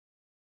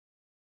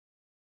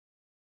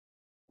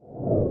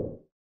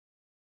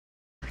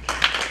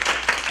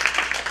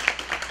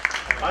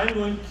I'm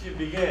going to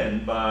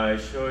begin by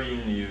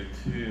showing you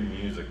two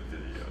music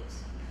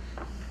videos.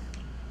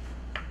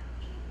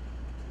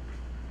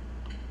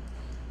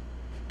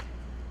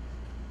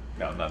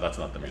 No, that's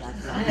not the music.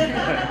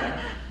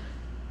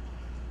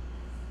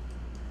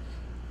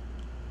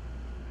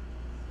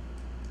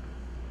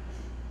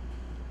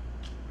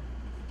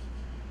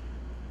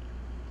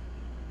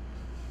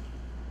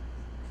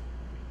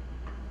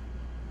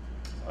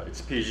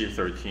 It's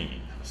PG-13,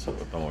 so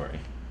don't worry.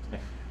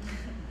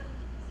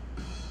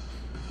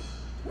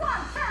 1, 2,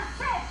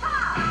 3, 4.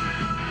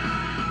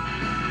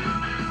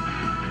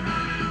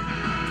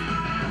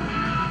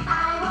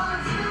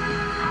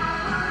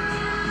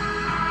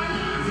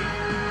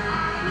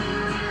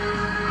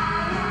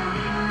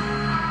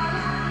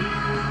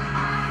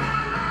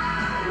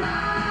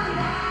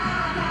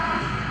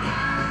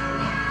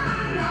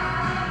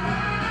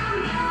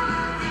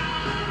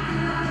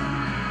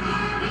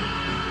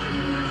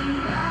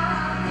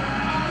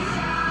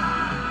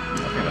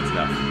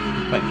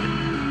 Thank you.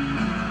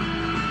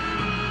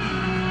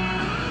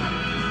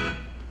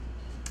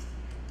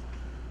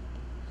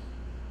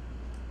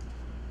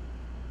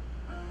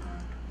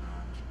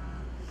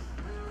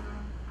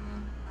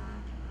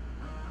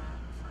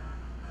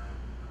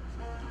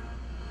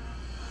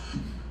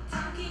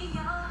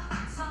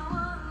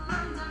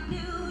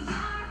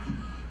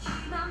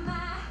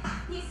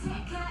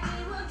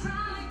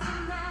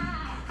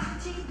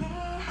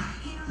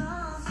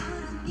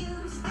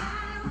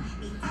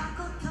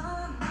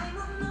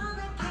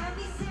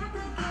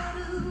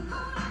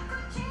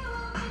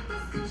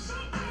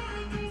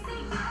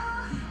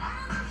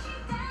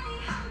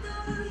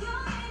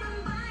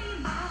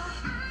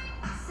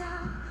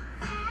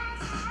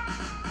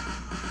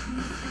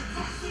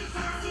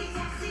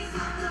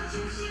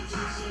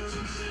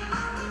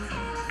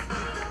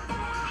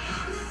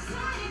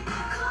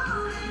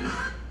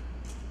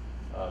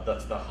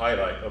 That's the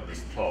highlight of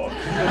this talk.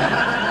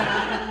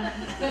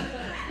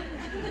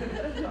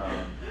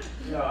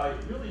 I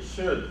really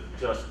should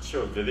just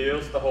show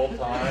videos the whole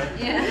time.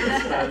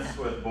 That's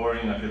with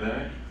boring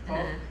academic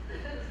talk.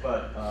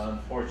 But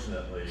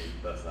unfortunately,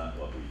 that's not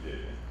what we do.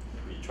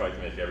 We try to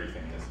make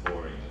everything as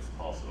boring as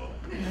possible.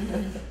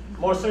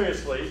 More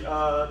seriously,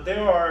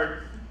 there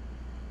are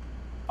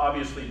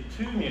obviously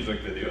two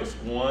music videos.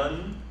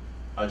 One,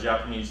 a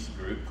Japanese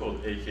group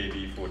called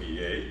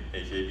AKB48,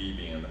 AKB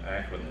being an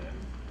acronym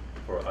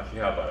for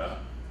Akihabara,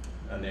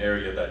 an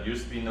area that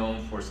used to be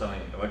known for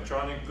selling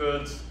electronic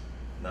goods,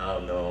 now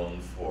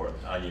known for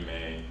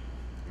anime,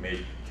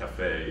 maid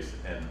cafes,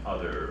 and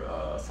other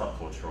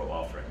subcultural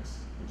offerings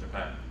in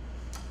Japan.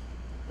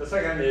 The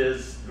second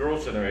is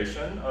Girls'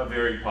 Generation, a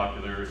very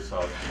popular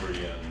South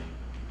Korean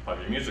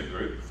popular music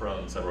group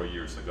from several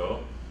years ago.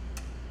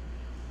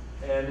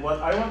 And what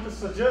I want to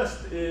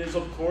suggest is,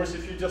 of course,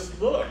 if you just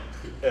look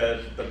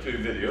at the two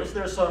videos,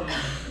 there's some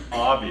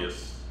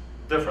obvious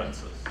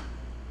differences.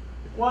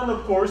 One,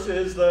 of course,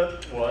 is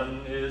that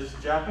one is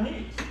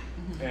Japanese,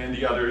 and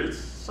the other is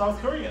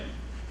South Korean.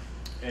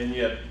 And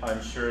yet,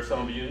 I'm sure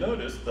some of you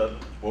noticed that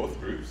both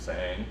groups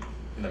sang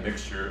in a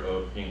mixture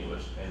of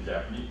English and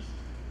Japanese.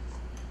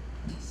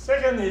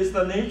 Second is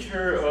the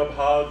nature of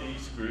how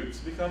these groups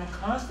become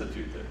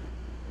constituted.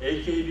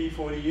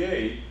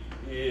 AKB48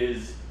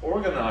 is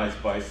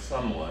organized by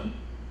someone,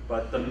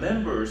 but the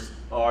members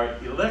are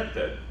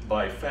elected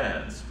by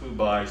fans who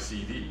buy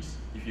CDs.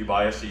 If you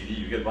buy a CD,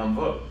 you get one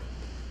vote.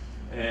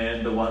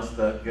 And the ones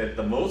that get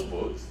the most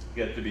votes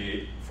get to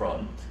be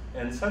front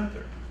and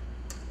center.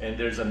 And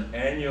there's an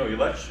annual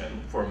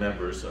election for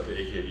members of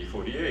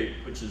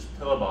AKB48, which is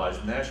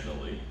televised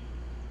nationally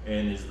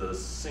and is the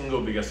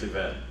single biggest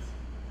event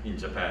in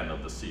Japan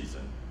of the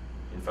season.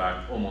 In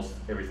fact, almost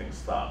everything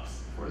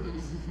stops for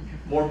this.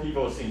 More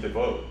people seem to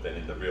vote than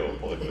in the real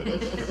political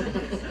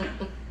elections.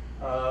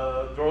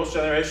 Girls'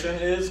 Generation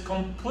is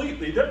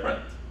completely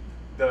different.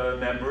 The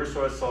members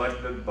were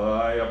selected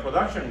by a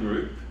production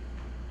group,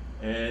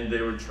 and they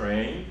were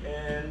trained,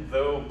 and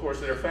though, of course,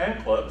 they're fan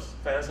clubs,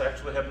 fans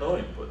actually have no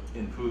input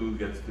in who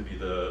gets to be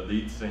the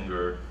lead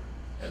singer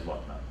and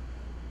whatnot.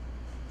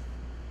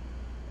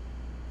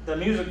 The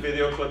music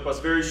video clip was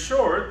very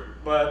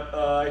short, but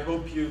I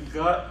hope you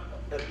got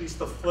at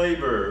least a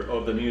flavor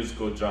of the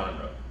musical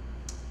genre.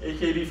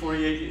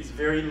 AKB48 is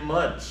very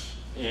much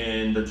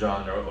in the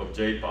genre of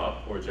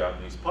J-pop, or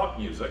Japanese pop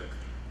music,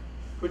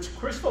 which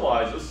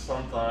crystallizes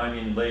sometime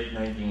in late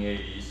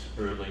 1980s,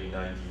 early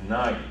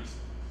 1990s.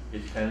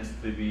 It tends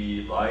to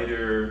be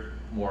lighter,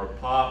 more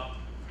pop.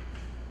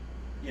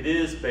 It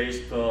is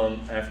based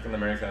on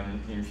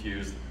African-American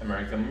infused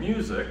American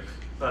music,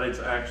 but it's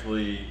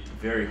actually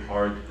very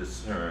hard to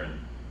discern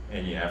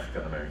any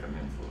African-American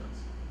influence.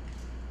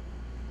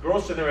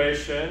 Girls'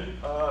 Generation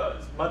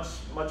is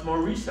much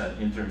more recent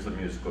in terms of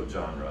musical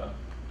genre.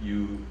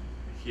 You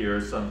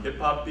hear some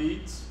hip-hop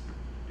beats,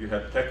 you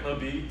have techno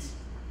beats,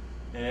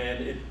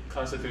 and it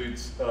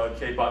constitutes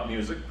K-pop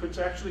music, which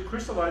actually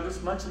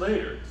crystallizes much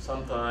later,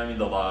 sometime in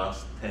the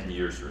last 10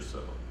 years or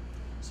so.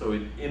 So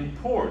it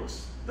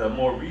imports the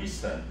more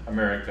recent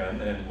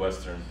American and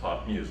Western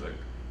pop music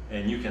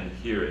and you can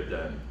hear it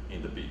then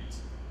in the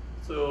beats.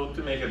 So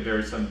to make it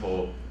very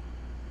simple,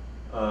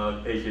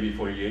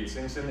 AKB48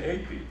 sings in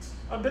 8 beats.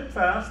 A bit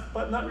fast,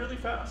 but not really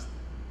fast.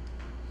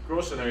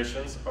 Girls'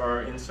 Generations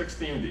are in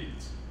 16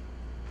 beats.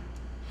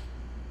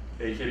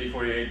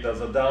 AKB48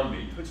 does a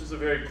downbeat, which is a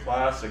very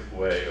classic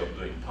way of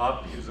doing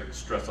pop music,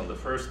 stress on the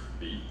first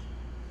beat.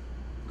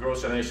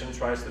 Girls' Generation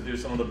tries to do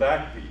some of the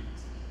backbeat,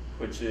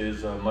 which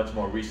is a much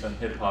more recent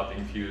hip-hop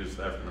infused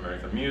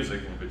African-American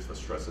music in which the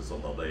stress is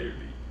on the later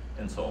beat,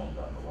 and so on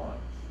down the line.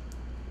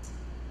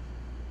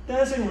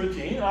 Dancing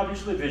routine,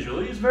 obviously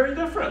visually, is very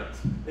different.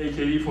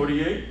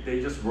 AKB48, they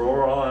just roll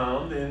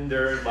around in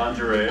their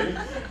lingerie.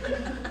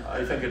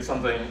 I think it's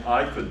something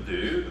I could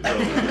do, though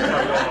you probably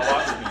don't want to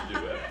watch me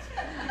do it.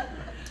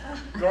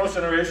 Girls'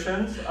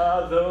 Generations,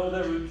 though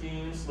the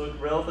routines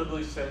look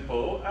relatively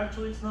simple,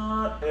 actually it's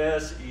not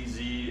as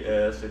easy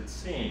as it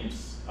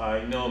seems.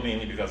 I know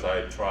mainly because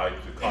I tried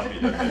to copy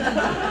them.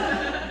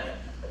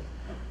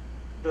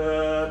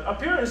 The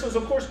appearance is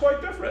of course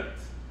quite different.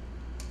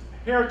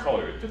 Hair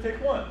color, to take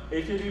one,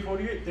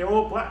 AKB48, they're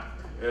all black,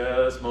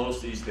 as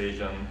most East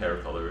Asian hair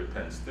color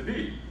tends to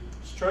be.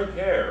 Straight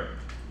hair,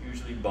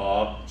 usually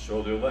bobbed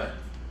shoulder length.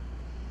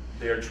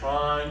 They're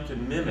trying to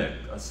mimic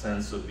a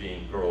sense of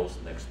being girls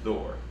next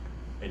door,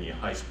 any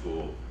high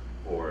school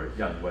or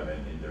young women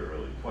in their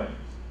early 20s.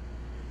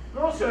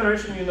 Girls'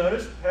 Generation, you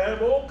notice,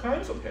 have all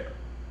kinds of hair.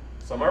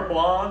 Some are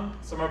blonde,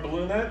 some are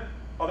brunette,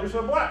 others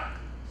are black.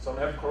 Some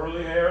have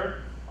curly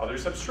hair,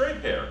 others have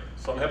straight hair.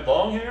 Some have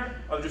long hair,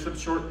 others have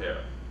short hair.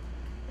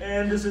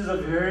 And this is a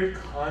very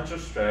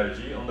conscious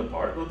strategy on the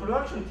part of the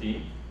production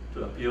team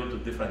to appeal to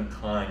different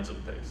kinds of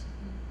tastes.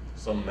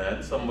 Some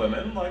men, some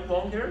women like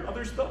long hair,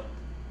 others don't,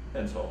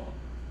 and so on.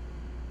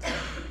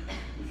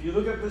 If you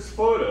look at this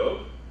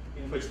photo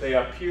in which they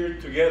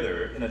appeared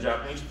together in a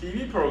Japanese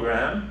TV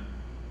program,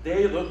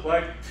 they look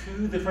like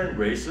 2 different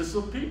races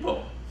of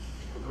people.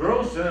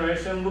 Girls'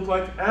 Generation look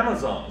like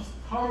Amazons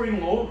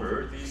hovering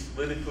over these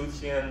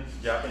Lilliputian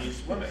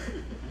Japanese women.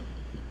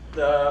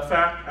 The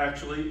fact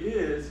actually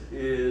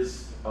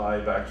is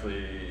I've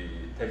actually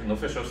taken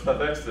official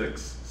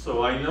statistics,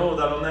 so I know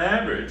that on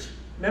average,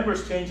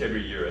 members change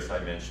every year, as I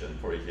mentioned,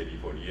 for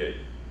AKB48.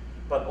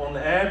 But on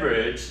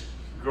average,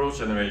 Girls'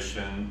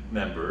 Generation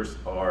members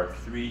are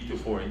 3 to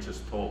 4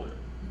 inches taller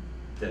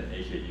than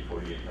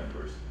AKB48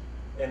 members.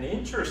 And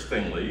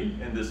interestingly,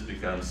 and this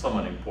becomes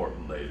somewhat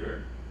important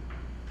later,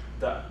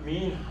 the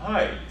mean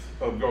height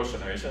of Girls'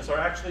 Generations are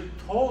actually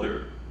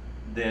taller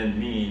than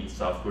mean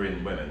South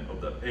Korean women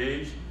of that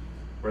age,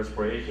 whereas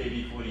for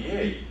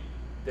AKB48,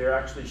 they're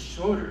actually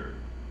shorter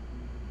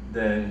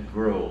than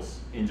girls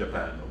in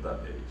Japan of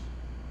that age.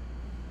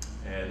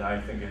 And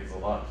I think it's a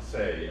lot to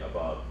say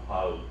about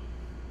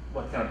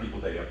what kind of people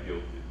they appeal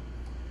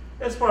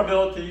to. As for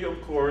ability,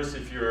 of course,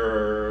 if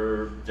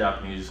you're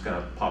Japanese kind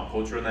of pop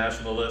culture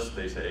nationalist,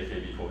 they say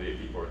AKB48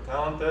 people are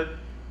talented.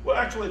 Well,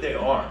 actually they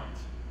aren't.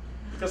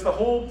 Because the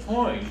whole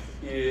point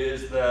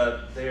is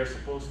that they are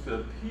supposed to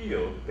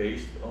appeal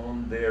based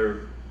on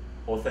their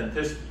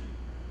authenticity.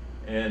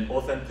 And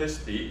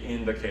authenticity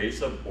in the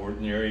case of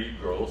ordinary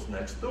girls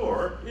next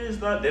door is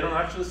that they don't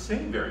actually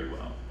sing very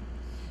well.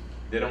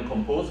 They don't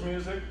compose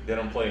music, they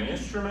don't play an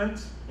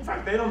instrument. In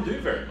fact, they don't do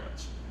very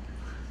much.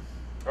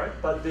 Right?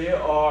 But they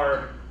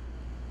are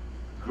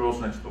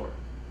girls next door.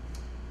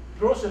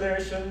 Girls'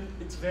 Generation,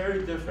 it's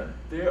very different.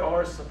 They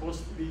are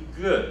supposed to be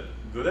good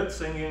at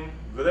singing,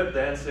 good at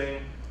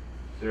dancing,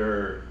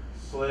 they're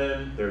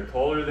slim, they're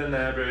taller than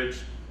average,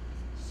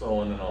 so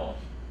on and on.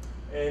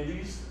 And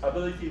these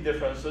ability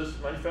differences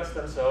manifest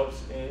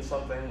themselves in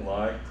something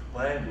like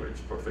language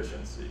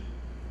proficiency.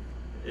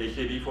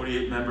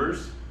 AKB48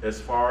 members,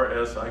 as far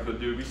as I could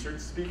do research,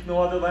 speak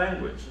no other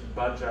language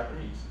but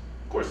Japanese.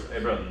 Of course,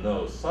 everyone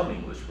knows some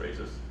English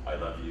phrases, I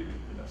love you,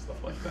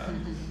 stuff like that.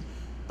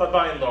 But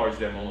by and large,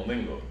 they're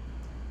monolingual.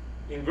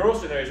 In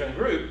Girls' Generation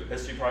group,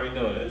 as you probably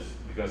noticed,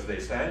 because they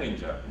sang in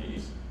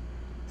Japanese,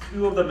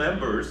 2 of the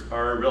members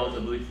are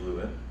relatively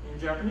fluent in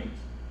Japanese.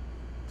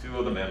 2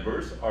 of the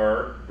members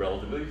are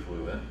relatively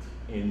fluent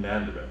in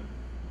Mandarin.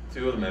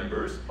 2 of the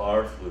members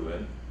are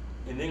fluent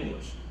in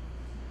English.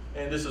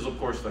 And this is, of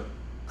course, the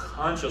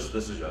conscious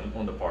decision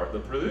on the part of the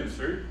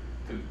producer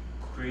to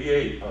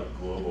create a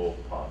global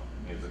pop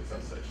music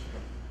sensation.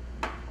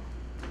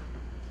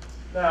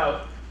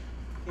 Now,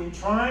 in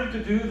trying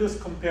to do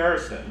this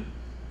comparison,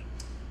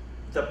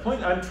 the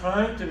point I'm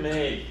trying to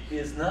make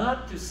is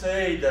not to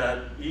say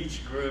that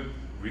each group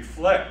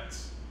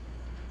reflects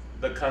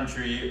the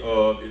country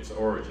of its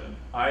origin.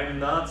 I'm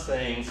not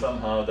saying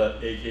somehow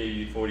that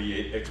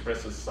AKB48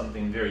 expresses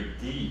something very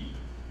deep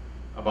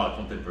about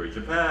contemporary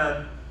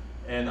Japan,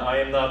 and I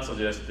am not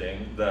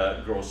suggesting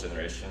that Girls'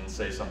 Generation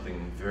say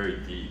something very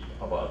deep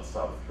about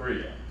South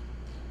Korea.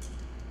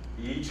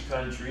 Each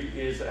country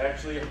is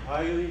actually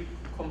highly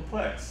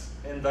complex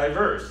and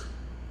diverse.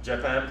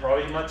 Japan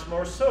probably much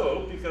more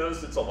so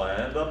because it's a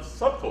land of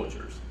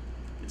subcultures.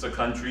 It's a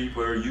country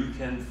where you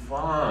can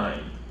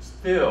find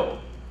still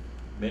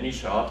many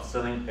shops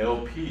selling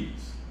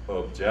LPs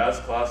of jazz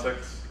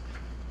classics,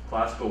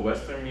 classical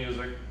Western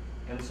music,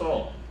 and so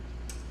on.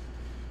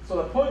 So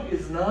the point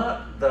is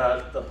not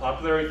that the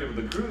popularity of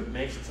the group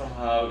makes it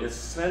somehow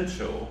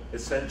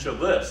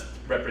essentialist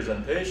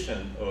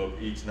representation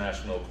of each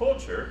national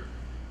culture,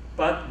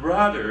 but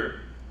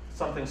rather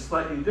something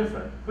slightly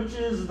different, which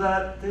is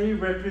that they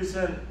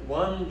represent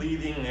one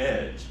leading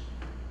edge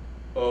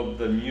of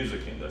the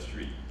music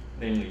industry,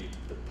 namely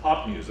the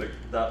pop music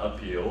that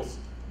appeals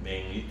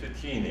mainly to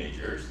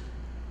teenagers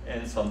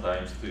and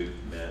sometimes to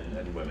men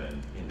and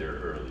women in their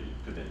early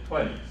to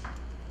mid-20s.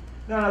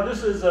 Now,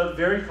 this is a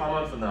very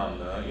common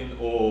phenomenon in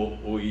all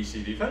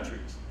OECD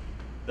countries,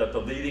 that the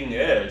leading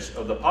edge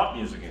of the pop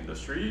music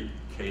industry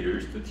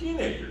caters to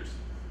teenagers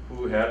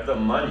who have the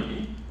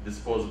money,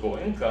 disposable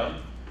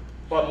income,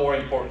 but more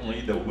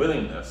importantly, the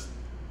willingness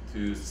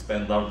to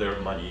spend out their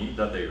money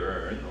that they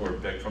earn or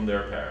beg from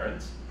their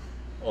parents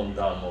on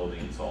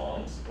downloading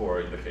songs,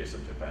 or in the case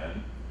of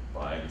Japan,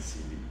 buying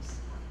CDs.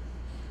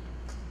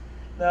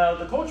 Now,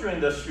 the culture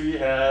industry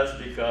has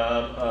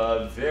become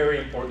a very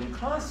important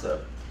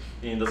concept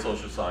in the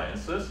social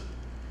sciences,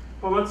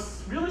 but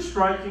what's really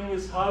striking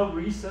is how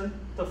recent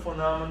the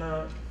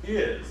phenomena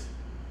is.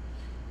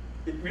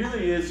 It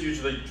really is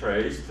usually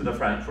traced to the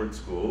Frankfurt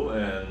School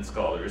and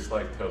scholars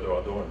like Theodor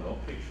Adorno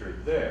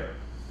pictured there.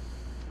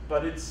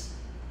 But it's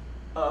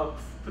a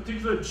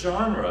particular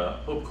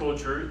genre of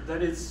culture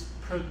that is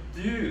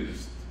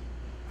produced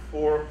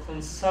for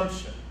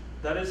consumption.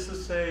 That is to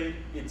say,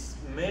 it's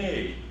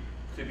made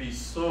to be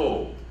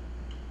sold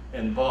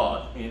and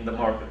bought in the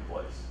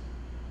marketplace.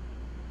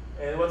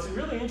 And what's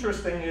really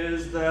interesting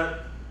is that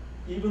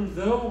even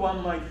though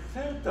one might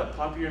think that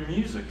popular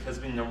music has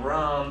been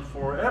around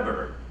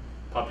forever,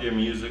 popular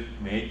music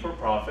made for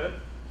profit,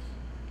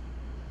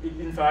 it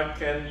in fact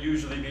can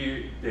usually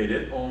be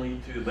dated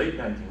only to late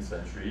 19th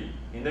century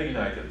in the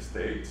United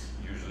States,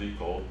 usually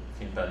called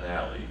Tin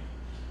Alley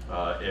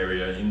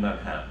area in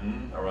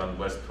Manhattan around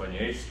West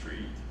 28th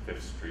Street,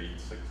 5th Street,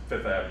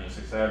 5th Avenue,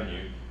 6th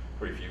Avenue,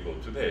 where if you go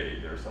today,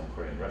 there are some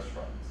Korean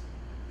restaurants.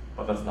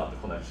 But that's not the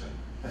connection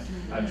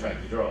I'm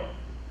trying to draw.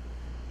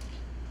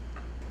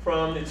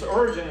 From its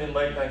origin in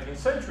late 19th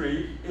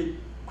century, it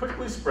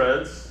quickly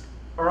spreads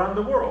around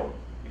the world.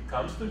 It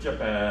comes to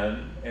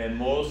Japan, and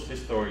most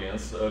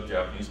historians of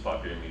Japanese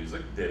popular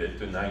music date it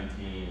to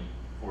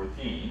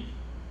 1914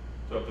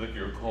 to a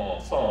particular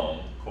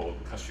song called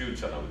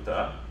Kashucha no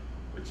Uta,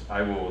 which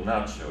I will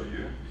not show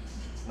you.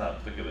 It's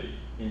not particularly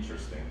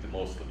interesting to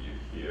most of you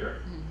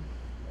here.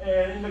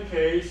 And in the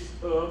case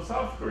of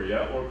South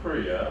Korea or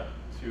Korea,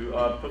 to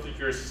a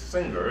particular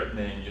singer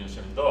named Yoon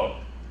Sim-dok,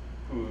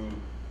 who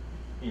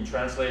in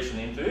translation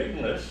into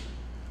English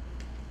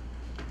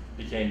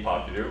became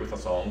popular with a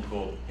song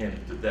called Hymn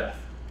to Death.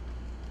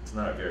 It's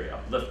not a very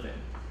uplifting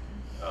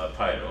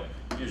title.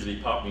 Usually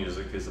pop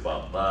music is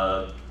about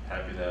love,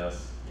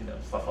 happiness,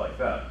 stuff like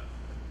that.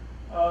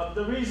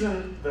 The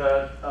reason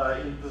that,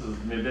 this is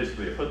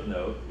basically a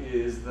footnote,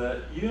 is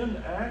that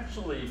Yoon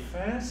actually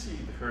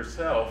fancied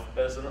herself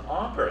as an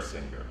opera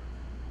singer,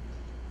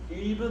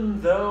 even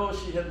though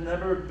she had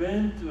never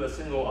been to a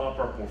single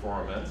opera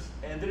performance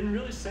and didn't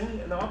really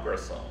sing an opera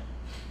song.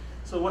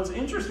 So what's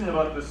interesting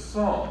about this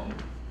song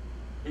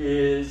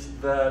is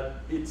that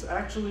it's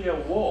actually a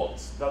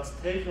waltz that's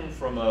taken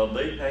from a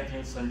late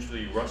 19th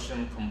century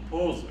Russian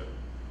composer.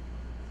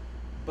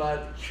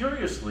 But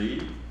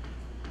curiously,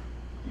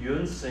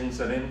 Yoon sings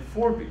it in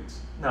 4 beats.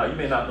 Now, you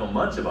may not know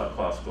much about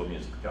classical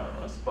music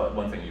genres, but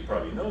one thing you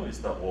probably know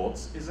is that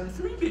waltz is in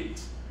 3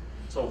 beats.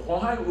 So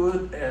why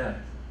would a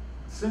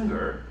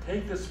singer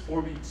take this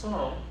 4-beat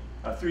song,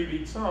 a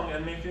 3-beat song,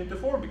 and make it into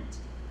 4 beats?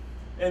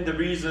 And the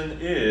reason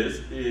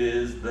is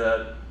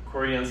that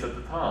Koreans at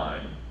the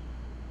time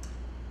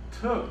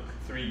took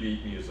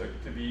 3-beat music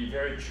to be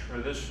very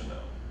traditional.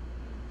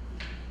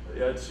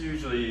 It's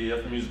usually,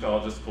 as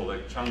musicologists call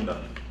it,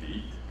 Changdan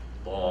beat,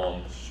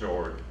 long,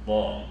 short,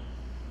 long.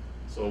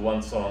 So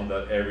one song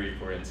that every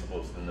Korean is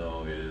supposed to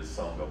know is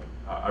Song of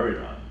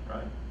Ariran,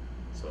 right?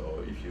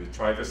 So if you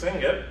try to sing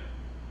it,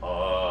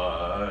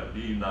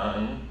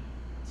 Ariran,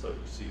 so you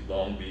see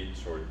long beat,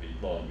 short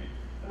beat, long beat.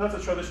 And that's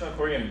a traditional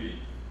Korean beat.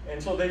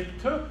 And so they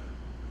took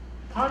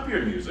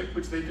popular music,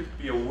 which they took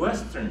to be a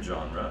Western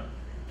genre,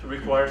 to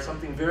require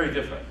something very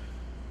different.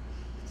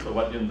 So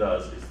what Yoon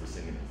does is to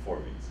sing it in 4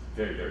 beats.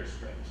 Very, very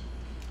strange.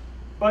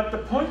 But the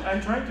point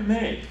I'm trying to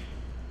make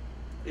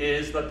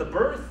is that the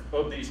birth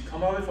of these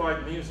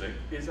commodified music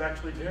is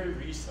actually very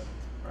recent,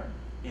 right?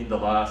 In the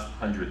last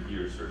 100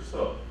 years or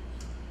so.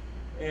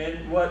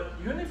 And what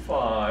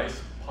unifies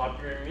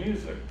popular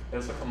music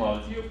as a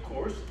commodity, of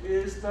course,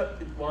 is that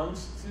it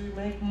wants to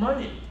make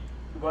money.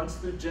 It wants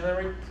to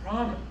generate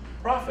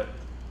profit.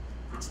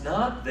 It's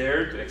not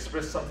there to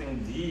express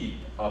something deep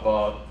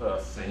about the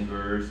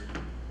singers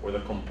or the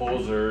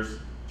composers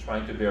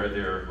trying to bear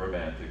their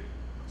romantic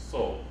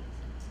soul.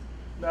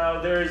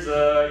 Now, there's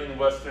in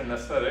Western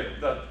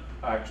aesthetic that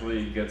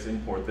actually gets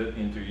imported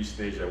into East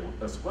Asia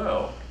as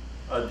well,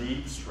 a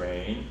deep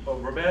strain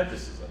of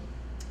romanticism.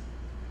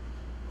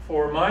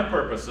 for my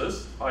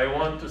purposes, I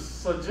want to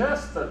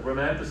suggest that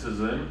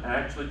Romanticism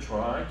actually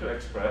tried to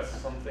express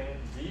something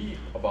deep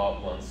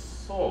about one's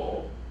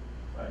soul,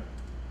 right?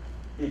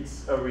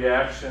 It's a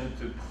reaction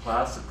to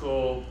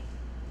classical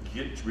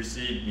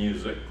received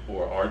music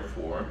or art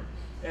form,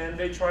 and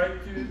they try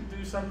to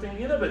do something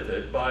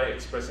innovative by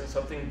expressing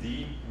something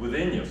deep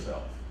within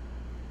yourself.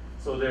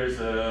 So there's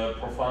a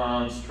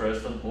profound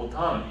stress on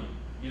autonomy.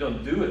 You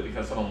don't do it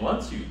because someone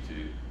wants you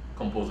to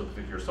compose a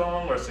particular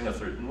song or sing a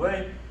certain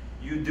way.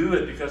 You do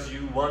it because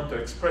you want to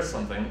express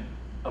something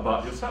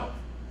about yourself.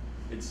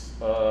 It's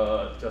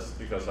just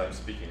because I'm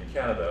speaking in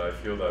Canada,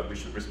 I feel that we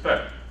should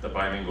respect the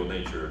bilingual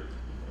nature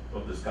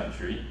of this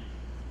country.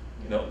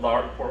 You know,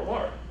 l'art pour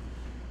l'art.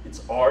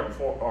 It's art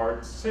for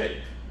art's sake,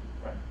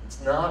 right?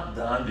 It's not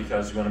done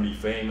because you want to be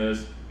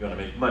famous, you want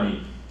to make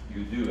money.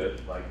 You do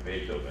it like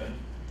Beethoven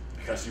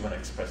because you want to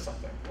express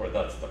something, or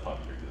that's the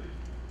popular belief.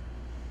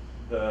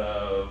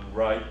 The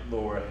right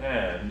lower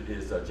hand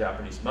is a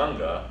Japanese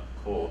manga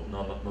called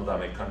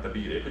Nodame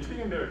Cantabile, which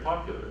became very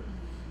popular.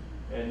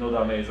 And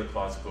Nodame is a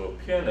classical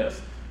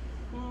pianist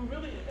who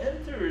really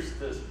enters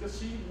this because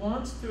she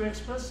wants to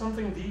express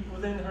something deep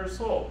within her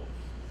soul.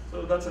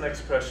 So that's an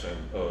expression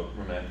of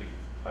romantic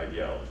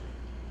ideology.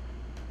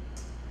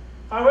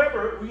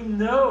 However, we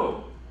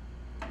know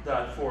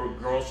that for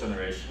Girls'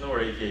 Generation or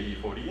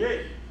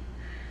AKB48,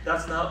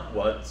 that's not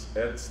what's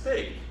at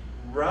stake.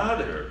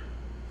 Rather,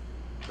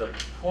 the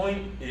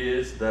point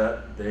is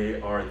that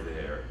they are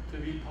there to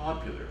be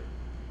popular,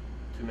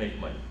 to make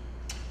money.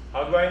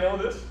 How do I know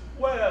this?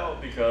 Well,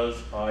 because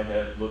I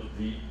have looked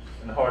deep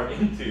and hard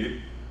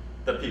into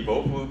the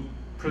people who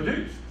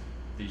produced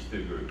these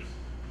two groups.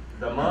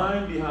 The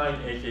mind behind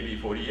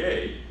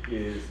AKB48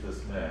 is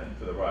this man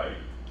to the right.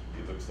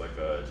 He looks like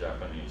a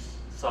Japanese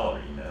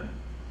salaryman,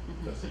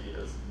 because he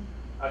is.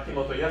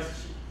 Akimoto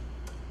Yasushi.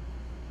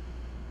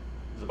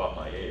 He's about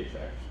my age,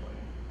 actually.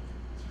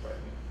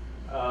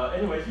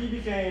 Anyway, he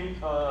became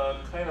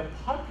kind of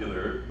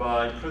popular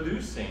by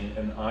producing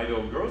an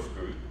idol girls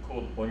group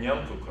called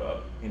Onyanko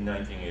Club in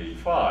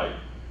 1985,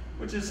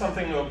 which is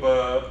something of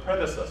a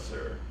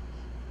predecessor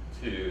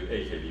to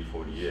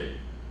AKB48.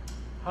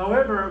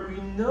 However,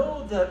 we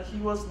know that he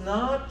was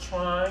not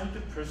trying to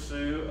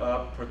pursue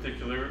a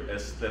particular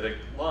aesthetic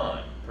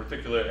line,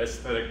 particular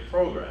aesthetic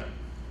program.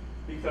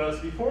 Because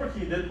before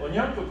he did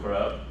Onyanko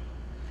Club,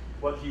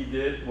 what he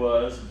did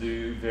was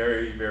do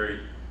very,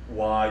 very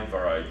wide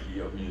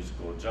variety of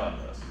musical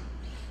genres.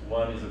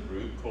 One is a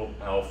group called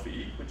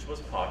Alfie, which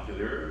was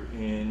popular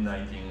in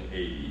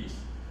 1980s.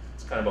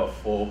 It's kind of a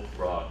folk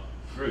rock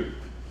group,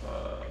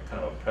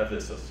 kind of a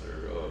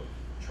predecessor of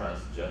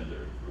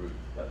transgender group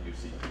that you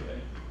see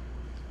today.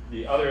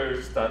 The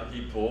other stunt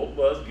he pulled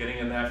was getting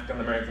an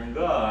African-American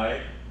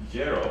guy,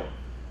 Jero,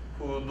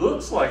 who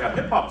looks like a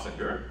hip-hop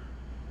singer,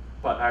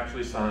 but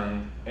actually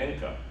sang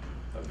enka,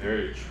 a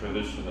very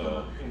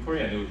traditional, in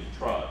Korean it would be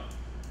trot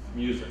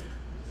music.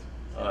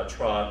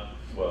 Trot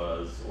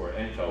was, or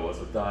enka was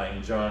a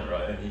dying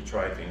genre, and he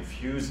tried to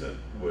infuse it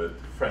with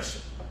fresh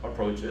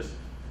approaches.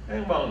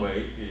 And one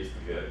way is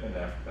to get an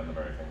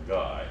African-American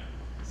guy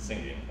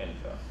singing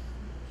enka.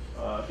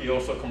 He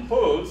also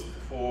composed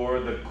for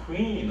the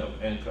queen of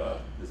enka,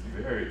 this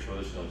very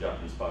traditional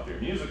Japanese popular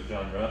music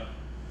genre,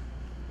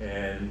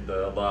 and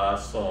the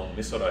last song,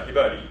 Misora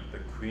Hibari, the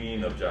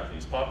queen of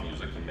Japanese pop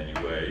music in many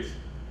ways,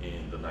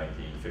 in the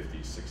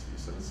 1950s,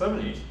 60s, and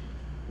 70s,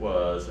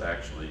 was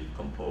actually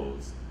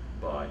composed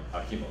by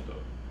Akimoto.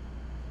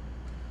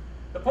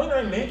 The point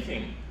I'm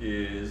making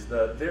is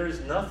that there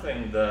is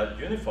nothing that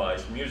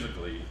unifies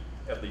musically,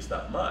 at least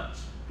that much,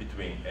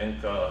 between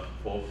enka,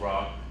 folk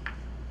rock,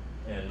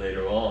 and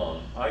later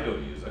on, idol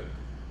music.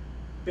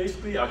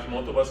 Basically,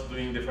 Akimoto was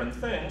doing different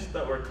things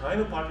that were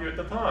kind of popular at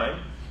the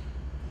time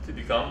to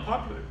become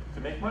popular,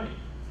 to make money.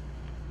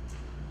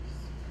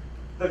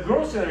 The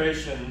Girls'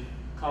 Generation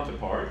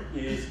counterpart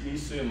is Lee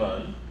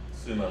Soo-man,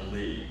 Soo-man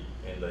Lee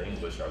in the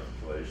English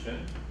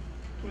articulation,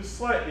 who's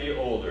slightly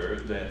older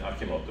than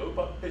Akimoto,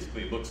 but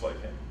basically looks like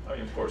him. I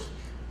mean, of course,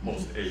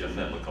 most Asian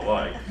men look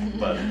alike,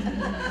 but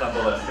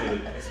nonetheless, they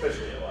look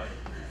especially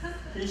alike.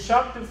 He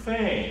shot to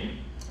fame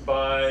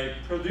by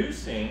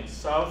producing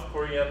South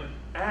Korean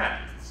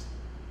acts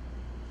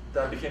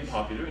that became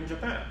popular in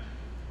Japan.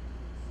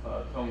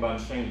 Tongban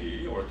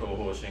Shingi or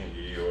Toho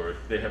Shingi, or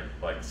they have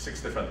like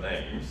 6 different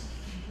names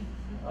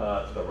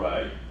to the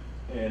right,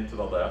 and to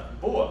the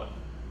left, Boa.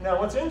 Now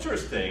what's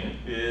interesting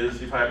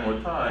is, if I have more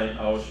time,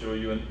 I'll show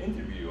you an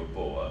interview of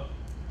Boa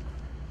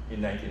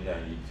in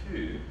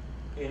 1992,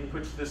 in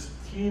which this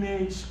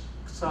teenage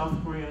South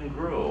Korean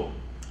girl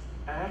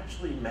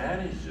actually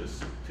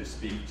manages to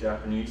speak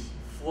Japanese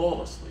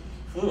flawlessly,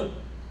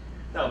 fluently.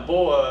 Now,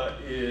 Boa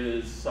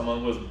is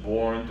someone who was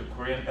born to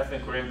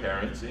ethnic Korean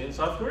parents in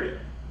South Korea.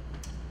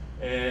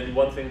 And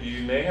one thing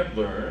you may have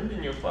learned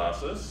in your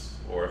classes,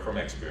 or from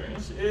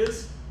experience,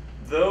 is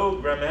though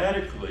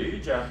grammatically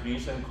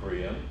Japanese and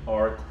Korean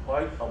are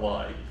quite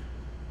alike,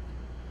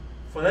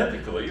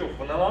 phonetically or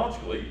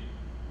phonologically,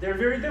 they're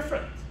very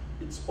different.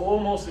 It's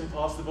almost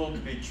impossible to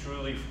be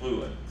truly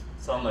fluent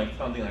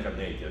sounding like a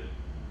native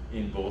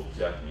in both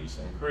Japanese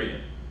and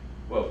Korean.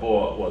 Well,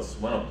 Boa was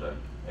one of them.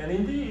 And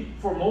indeed,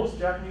 for most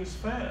Japanese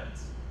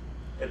fans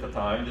at the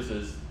time, this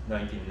is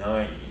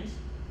 1990s,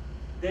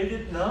 they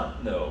did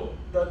not know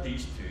that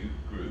these two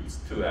groups,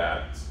 two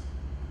acts,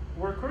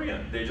 were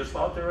Korean. They just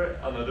thought they were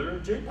another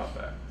J-pop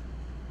act.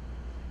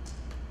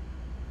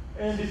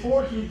 And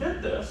before he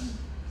did this,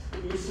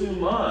 Lee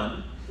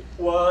Soo-man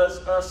was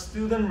a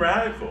student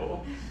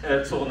radical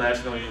at Seoul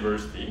National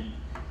University.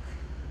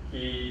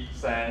 He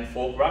sang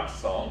folk rock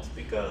songs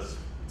because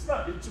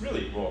it's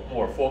really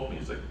more folk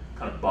music,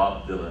 kind of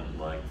Bob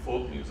Dylan-like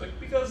folk music,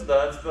 because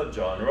that's the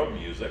genre of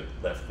music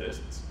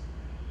leftists,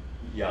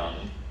 young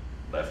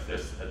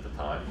leftists at the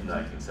time in the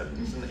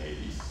 1970s and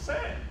 80s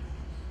sang.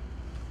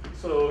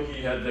 So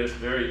he had this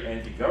very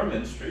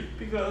anti-government streak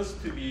because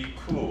to be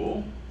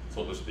cool,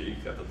 so to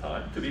speak, at the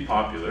time, to be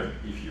popular,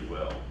 if you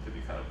will, to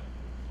be kind of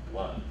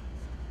blunt,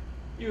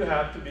 you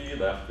have to be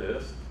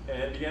leftist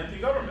and be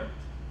anti-government.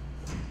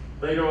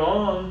 Later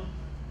on,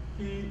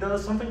 he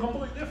does something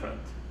completely different.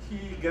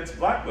 He gets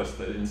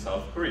blacklisted in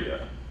South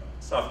Korea.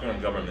 South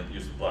Korean government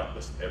used to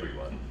blacklist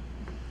everyone.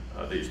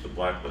 They used to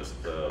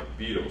blacklist the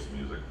Beatles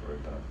music, for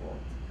example,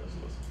 because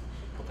it was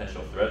a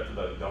potential threat to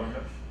the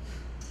government.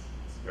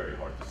 It's very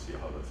hard to see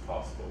how that's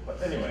possible.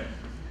 But anyway,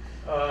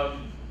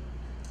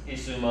 Lee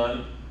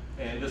Soo-man,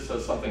 and this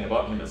says something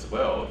about him as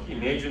well, he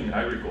majored in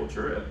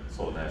agriculture at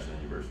Seoul National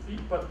University,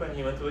 but when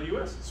he went to the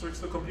US,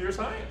 switched to computer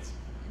science.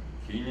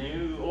 He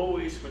knew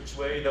always which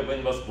way the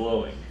wind was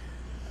blowing.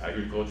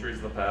 Agriculture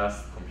is the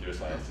past, computer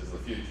science is the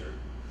future.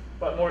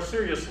 But more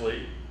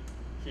seriously,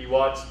 he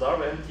watched a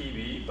lot of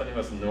MTV when he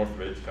was in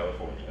Northridge,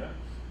 California,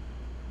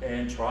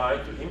 and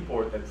tried to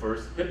import at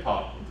first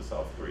hip-hop into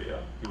South Korea.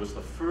 He was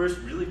the first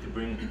really to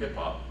bring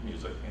hip-hop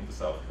music into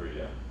South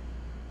Korea.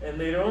 And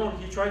later on,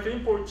 he tried to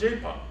import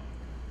J-pop.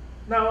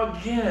 Now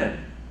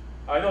again,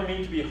 I don't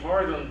mean to be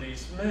hard on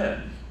these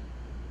men,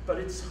 but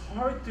it's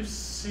hard to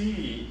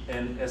see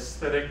an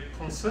aesthetic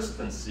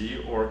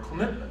consistency or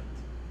commitment,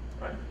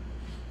 right?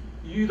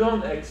 You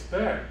don't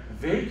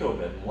expect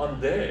Beethoven one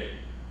day,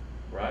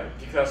 right,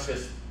 because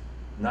his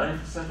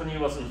Ninth Symphony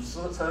wasn't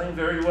selling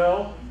very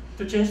well,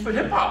 to change to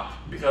hip-hop,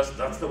 because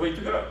that's the way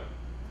to go.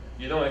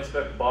 You don't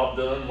expect Bob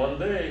Dylan one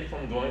day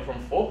from going from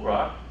folk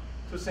rock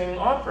to sing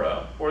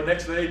opera, or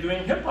next day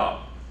doing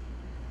hip-hop,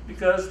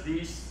 because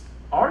these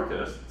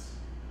artists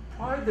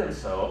pride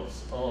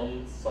themselves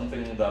on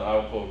something that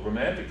I'll call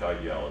romantic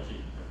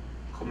ideology,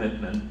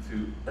 commitment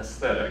to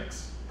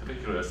aesthetics,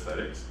 particular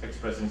aesthetics,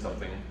 expressing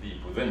something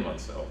deep within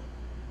oneself.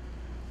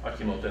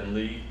 Akimoto and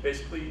Lee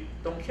basically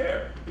don't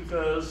care,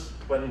 because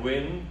when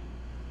wind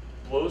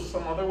blows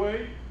some other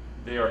way,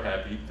 they are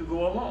happy to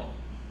go along,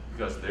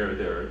 because they're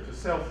there to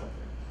sell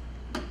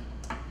something.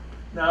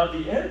 Now,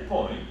 the end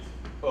point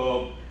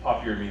of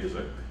popular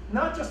music,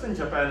 not just in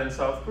Japan and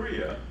South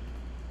Korea,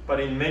 but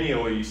in many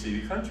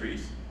OECD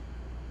countries,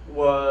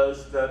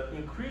 was that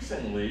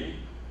increasingly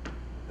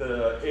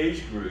the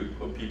age group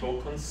of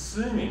people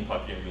consuming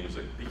popular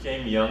music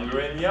became younger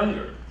and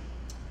younger.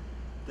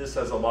 This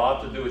has a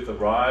lot to do with the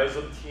rise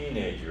of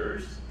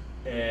teenagers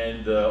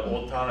and the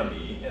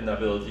autonomy and the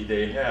ability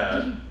they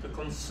had to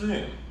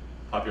consume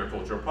popular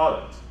cultural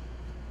products.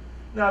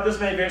 Now, this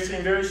may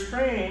seem very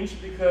strange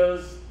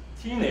because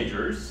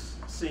teenagers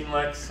seem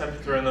like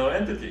sempiternal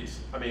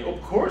entities. I mean,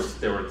 of course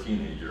there were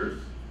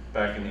teenagers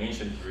back in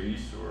ancient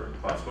Greece or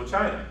classical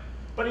China,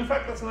 but in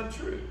fact that's not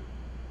true.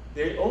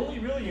 They only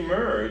really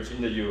emerged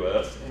in the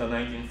US in the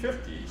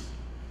 1950s,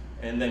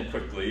 and then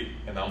quickly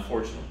and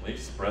unfortunately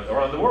spread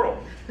around the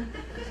world.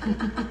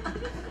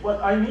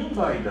 What I mean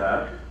by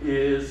that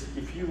is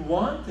if you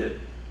wanted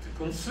to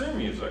consume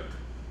music,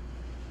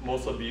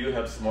 most of you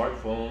have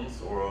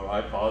smartphones or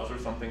iPods or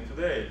something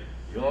today.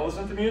 You want to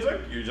listen to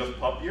music? You just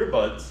pop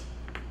earbuds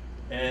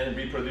and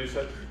reproduce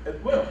it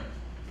at will.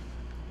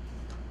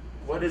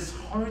 What is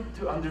hard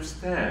to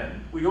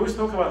understand, we always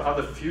talk about how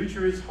the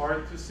future is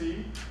hard to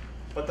see,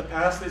 but the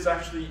past is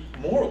actually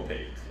more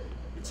opaque.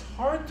 It's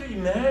hard to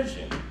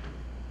imagine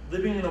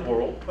living in a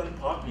world when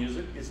pop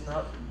music is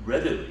not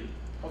readily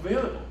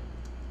available.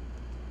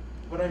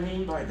 What I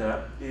mean by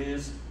that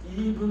is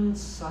even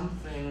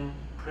something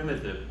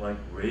primitive like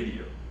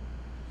radio,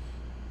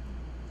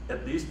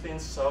 at least in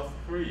South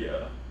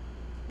Korea,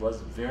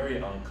 was very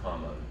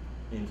uncommon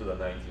into the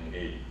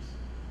 1980s.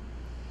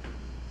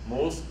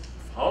 Most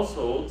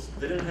households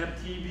didn't have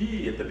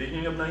TV at the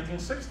beginning of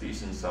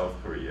 1960s in South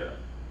Korea.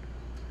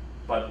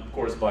 But of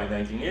course, by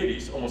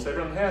 1980s, almost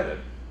everyone had it.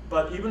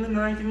 But even in the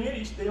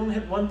 1980s, they only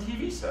had one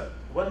TV set,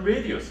 one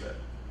radio set.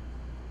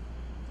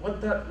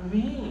 What that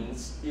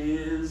means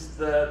is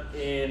that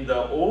in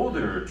the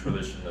older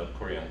tradition of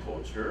Korean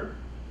culture,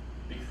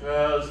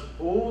 because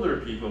older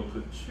people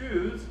could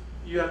choose,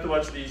 you have to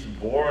watch these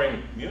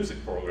boring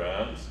music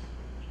programs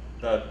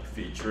that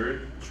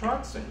featured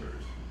trot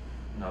singers,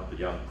 not the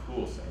young,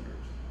 cool singers.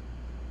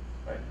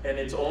 Right? And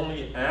it's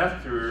only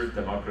after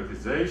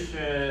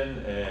democratization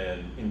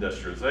and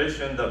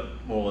industrialization that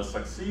more or less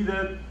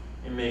succeeded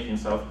in making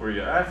South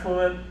Korea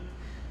affluent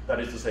That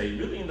is to say,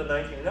 really in the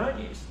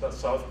 1990s, the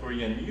South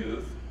Korean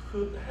youth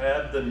could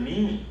have the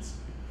means,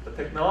 the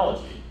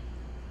technology,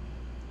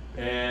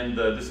 and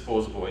the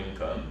disposable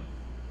income,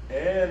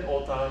 and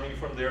autonomy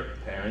from their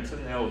parents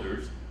and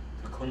elders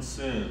to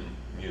consume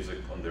music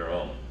on their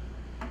own.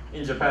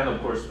 In Japan, of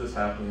course, this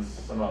happens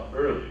somewhat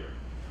earlier.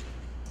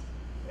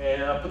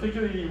 And a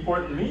particularly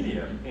important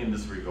medium in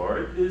this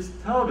regard is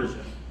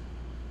television.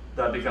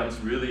 That becomes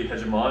really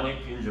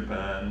hegemonic in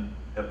Japan,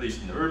 at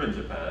least in urban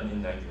Japan,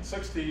 in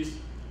 1960s,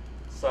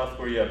 South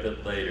Korea a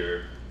bit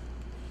later,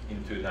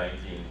 into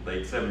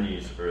late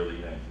 70s,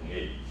 early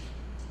 1980s.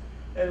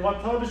 And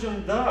what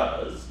television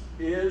does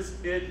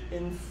is it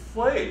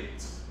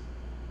inflates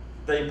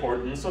the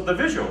importance of the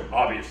visual,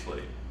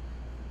 obviously.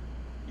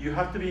 You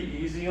have to be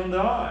easy on the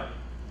eye.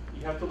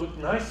 You have to look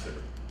nicer.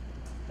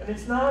 And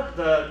it's not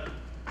that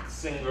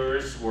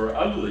singers were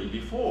ugly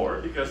before,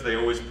 because they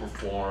always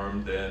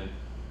performed, and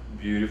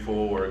beautiful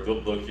or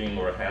good-looking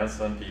or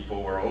handsome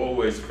people were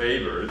always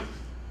favored.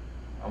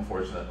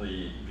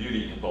 Unfortunately,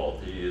 beauty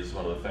inequality is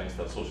one of the things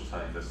that social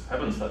scientists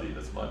haven't studied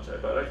as much,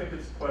 but I think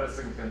it's quite a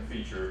significant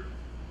feature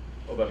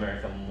of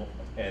American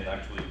and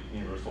actually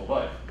universal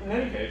life. In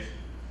any case,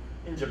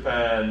 in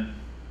Japan,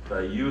 the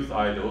youth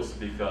idols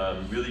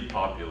become really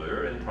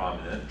popular and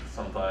prominent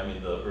sometime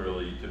in the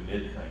early to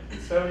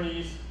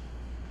mid-1970s.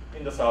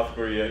 In South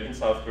Korea,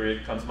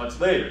 it comes much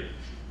later,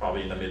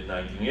 probably in the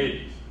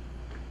mid-1980s.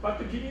 But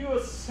to give you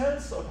a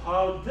sense of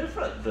how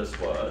different this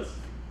was,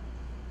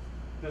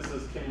 this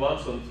is Kim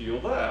Won-sun to your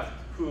left,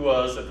 who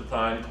was at the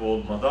time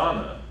called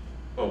Madonna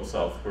of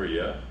South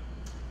Korea.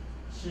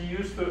 She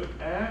used to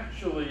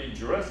actually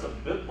dress a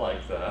bit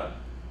like that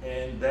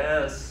and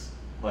dance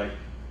like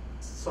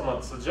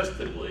somewhat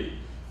suggestively,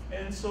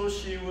 and so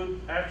she would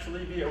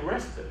actually be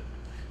arrested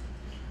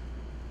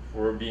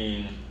for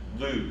being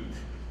lewd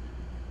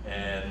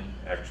and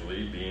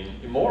actually being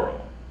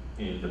immoral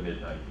in the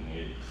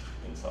mid-1980s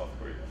in South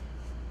Korea.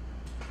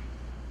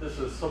 This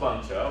is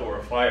Sobancha, or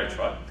a fire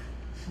truck.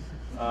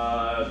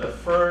 The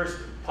first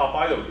pop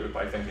idol group,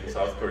 I think, in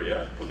South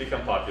Korea, who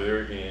became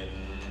popular in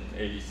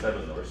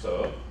 87 or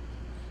so.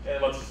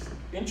 And what's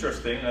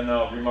interesting, and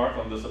I'll remark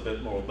on this a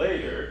bit more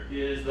later,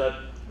 is that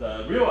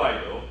the real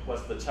idol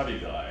was the chubby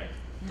guy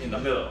in the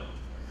middle.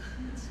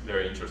 It's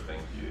very interesting.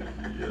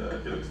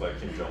 He looks like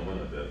Kim Jong-un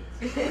a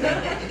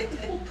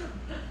bit.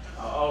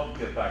 I'll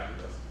get back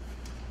to this.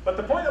 But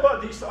the point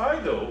about these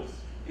idols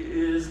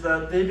is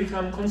that they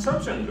become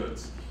consumption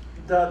goods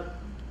that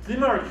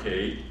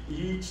demarcate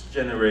each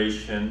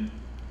generation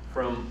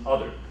from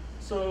other.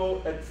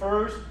 So at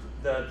first,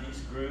 that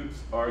these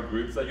groups are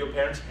groups that your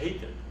parents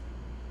hated.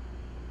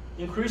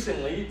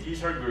 Increasingly,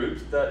 these are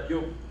groups that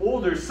your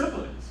older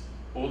siblings,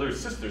 older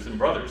sisters and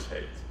brothers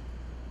hate,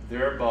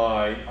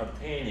 thereby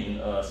attaining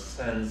a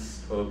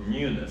sense of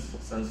newness,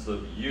 a sense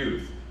of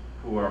youth,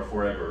 who are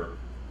forever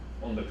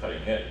on the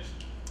cutting edge.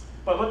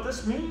 But what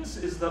this means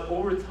is that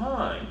over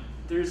time,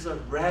 there's a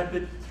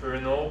rapid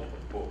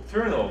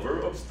turnover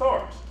of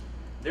stars.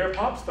 There are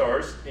pop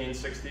stars in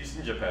 60s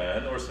in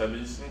Japan or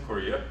 70s in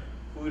Korea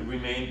who would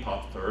remain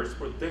pop stars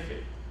for a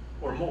decade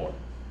or more.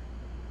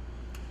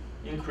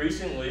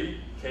 Increasingly,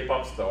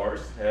 K-pop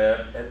stars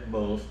have at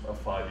most a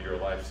 5-year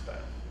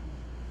lifespan.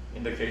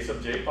 In the case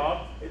of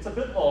J-pop, it's a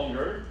bit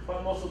longer,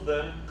 but most of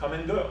them come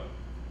and go.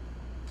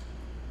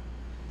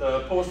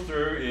 The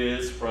poster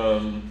is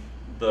from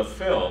the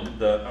film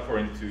that,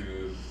 according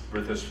to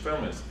British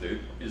Film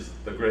Institute, is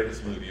the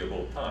greatest movie of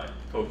all time,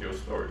 Tokyo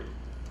Story,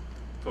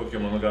 Tokyo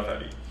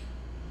Monogatari.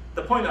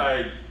 The point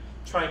I'm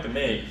trying to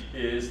make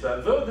is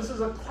that though this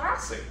is a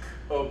classic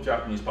of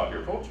Japanese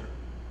popular culture,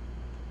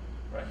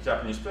 right,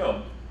 Japanese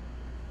film,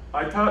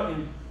 I taught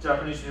in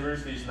Japanese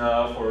universities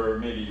now for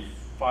maybe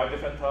 5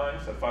 different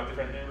times at 5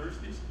 different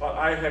universities, but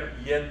I have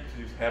yet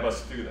to have a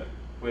student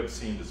who have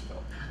seen this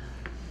film.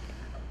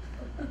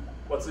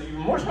 What's even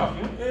more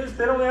shocking is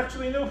they don't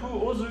actually know who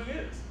Ozu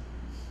is.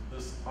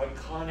 This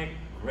iconic,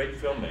 great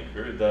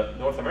filmmaker that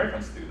North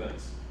American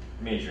students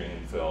majoring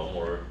in film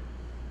or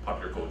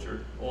popular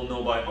culture all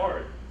know by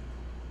heart.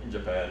 In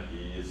Japan,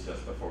 he is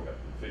just a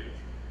forgotten figure.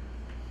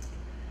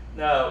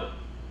 Now,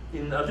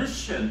 in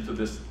addition to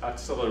this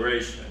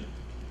acceleration,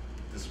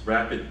 this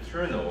rapid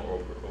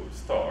turnover of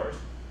stars,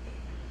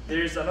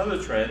 there's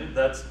another trend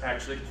that's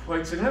actually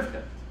quite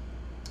significant,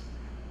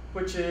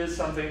 which is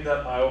something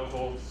that I'll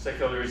call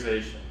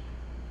secularization.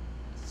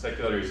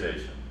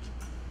 Secularization.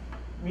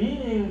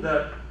 Meaning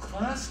that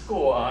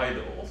classical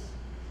idols,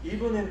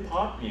 even in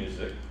pop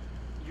music,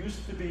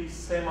 used to be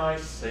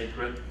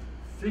semi-sacred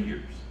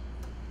figures.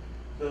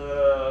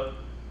 The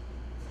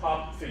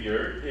top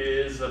figure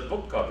is a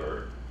book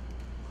cover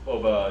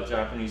of a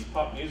Japanese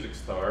pop music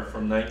star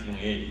from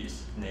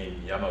 1980s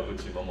named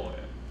Yamaguchi Momoe.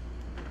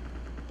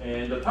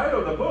 And the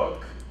title of the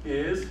book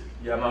is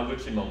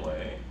Yamaguchi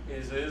Momoe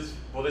is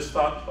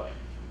Bodhisattva.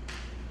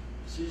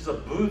 She's a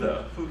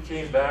Buddha who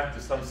came back to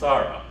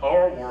samsara,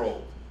 our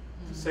world,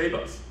 to save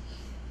us.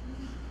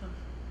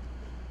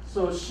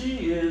 So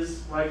she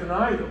is like an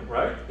idol,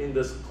 right, in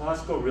this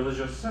classical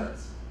religious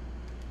sense.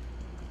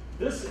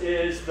 This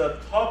is the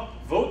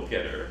top vote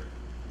getter,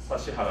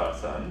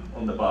 Sashihara-san,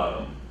 on the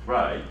bottom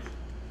right,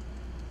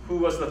 who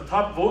was the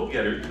top vote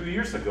getter 2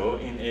 years ago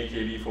in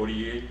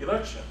AKB48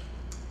 election.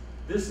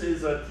 This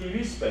is a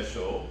TV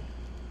special,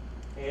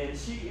 and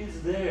she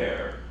is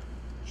there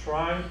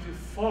trying to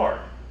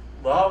fart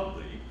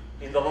loudly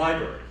in the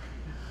library.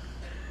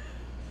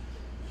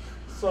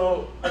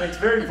 So, and it's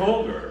very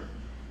vulgar.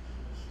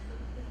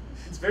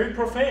 It's very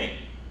profane.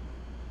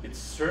 It's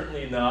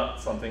certainly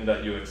not something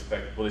that you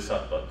expect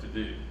Bodhisattva to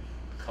do.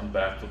 Come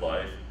back to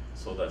life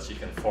so that she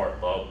can fart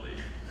loudly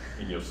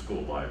in your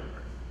school library.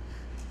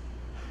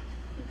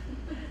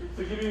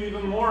 To give you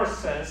even more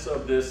sense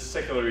of this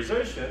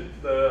secularization,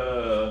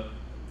 the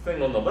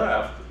thing on the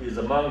left is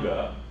a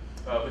manga,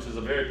 which is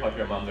a very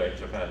popular manga in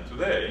Japan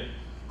today,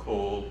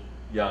 called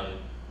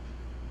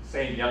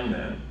Saint Young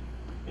Men,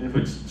 in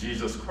which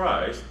Jesus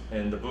Christ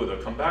and the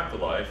Buddha come back to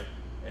life,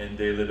 and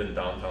they live in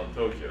downtown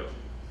Tokyo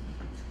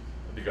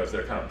because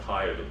they're kind of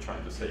tired of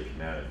trying to save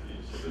humanity,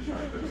 so they're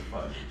trying to have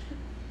fun.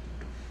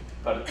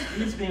 But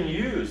he's being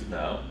used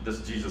now, this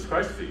Jesus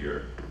Christ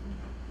figure,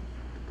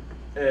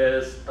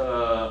 as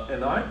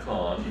an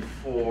icon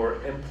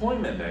for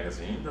employment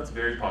magazine that's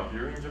very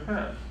popular in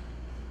Japan.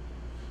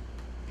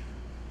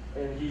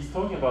 And he's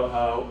talking about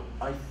how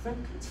I think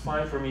it's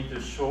fine for me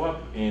to show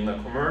up in a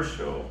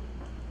commercial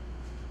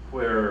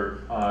where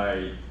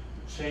I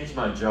change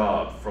my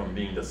job from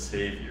being the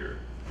savior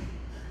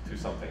to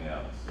something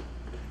else.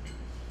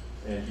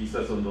 And he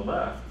says on the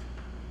left,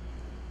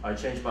 I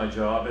changed my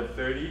job at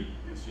 30,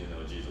 because you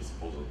know Jesus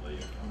supposedly,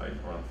 right,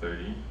 around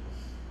 30.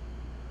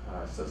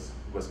 Says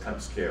it was kind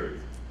of scary.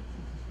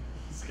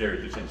 Scary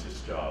to change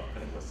his job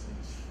when he was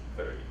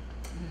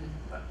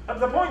 30.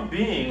 The point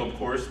being, of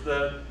course,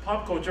 that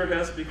pop culture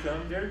has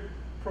become very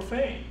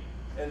profane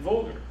and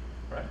vulgar,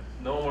 right?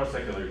 No more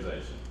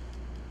secularization.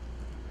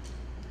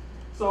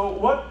 So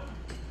what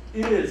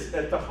is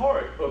at the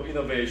heart of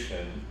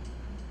innovation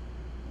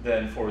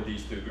then for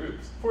these two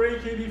groups? For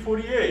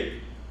AKB48,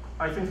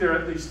 I think there are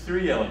at least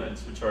three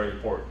elements which are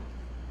important.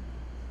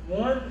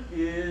 One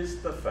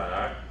is the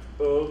fact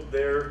of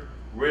their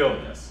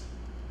realness,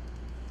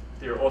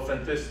 their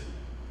authenticity.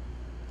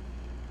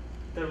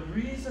 The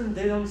reason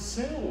they don't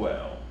sing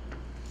well,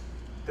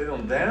 they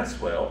don't dance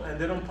well, and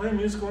they don't play a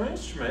musical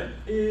instrument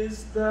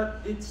is that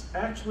it's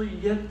actually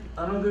yet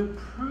another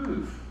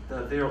proof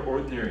that they are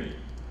ordinary,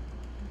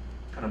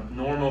 kind of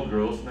normal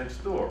girls next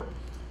door.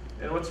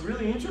 And what's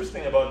really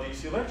interesting about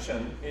this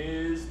election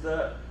is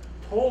that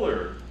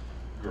taller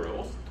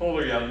girls,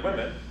 taller young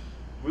women,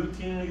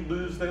 routinely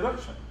lose the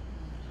election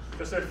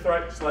because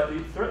they're slightly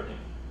threatening.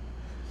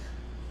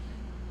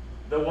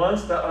 The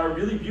ones that are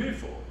really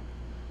beautiful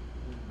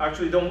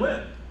actually don't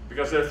win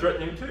because they're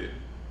threatening too.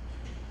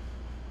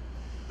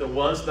 The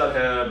ones that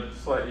have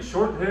slightly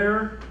short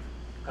hair,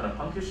 kind of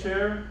punkish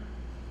hair,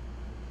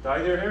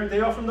 dye their hair,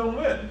 they often don't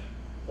win.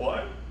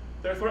 Why?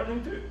 They're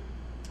threatening too.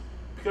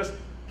 Because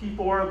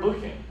people are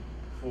looking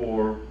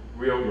for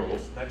real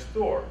girls next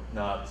door,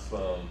 not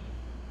some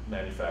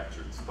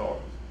manufactured stars.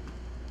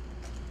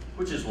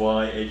 Which is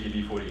why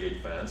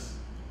AKB48 fans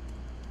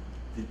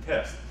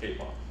detest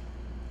K-pop,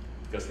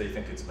 because they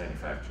think it's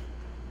manufactured.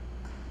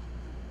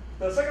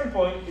 The second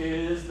point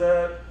is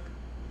that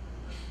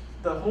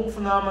the whole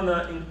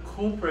phenomena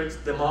incorporates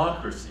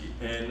democracy,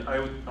 and I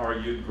would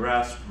argue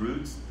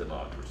grassroots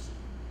democracy.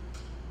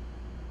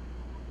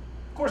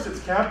 Of course,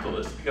 it's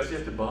capitalist because you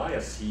have to buy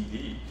a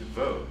CD to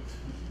vote.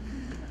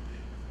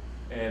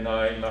 And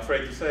I'm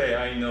afraid to say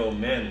I know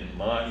men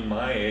in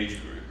my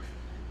age group,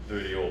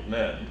 30 old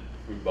men,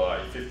 who buy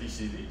 50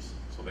 CDs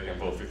so they can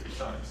vote 50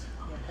 times.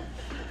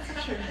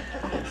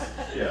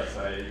 Yes,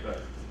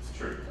 it's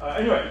true.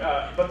 Anyway,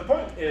 but the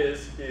point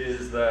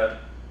is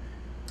that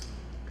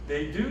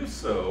they do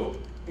so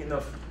in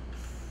a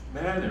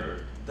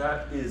manner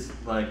that is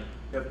like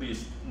at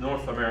least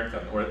North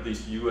American or at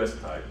least US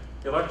type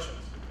elections.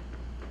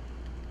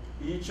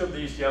 Each of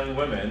these young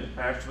women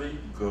actually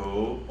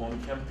go on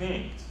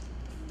campaigns.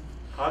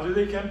 How do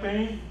they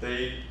campaign?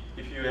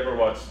 If you ever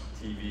watch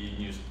TV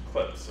news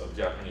clips of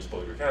Japanese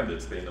political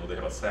candidates, they know they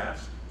have a sash,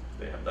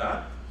 they have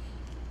that.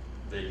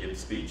 They give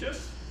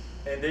speeches,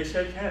 and they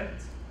shake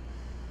hands.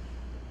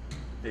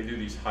 They do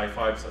these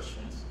high-five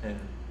sessions and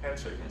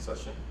handshaking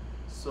sessions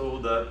so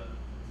that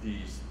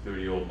these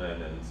 30 old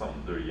men and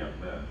some 30 young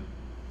men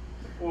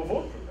will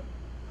vote for them.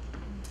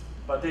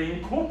 But they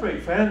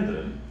incorporate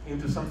fandom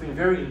into something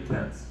very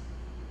intense.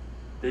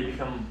 They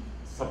become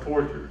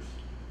supporters,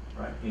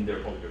 right, in their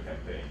political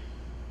campaign.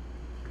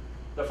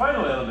 The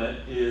final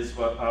element is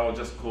what I'll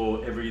just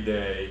call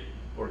everyday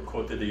or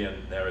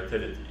quotidian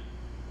narrativity.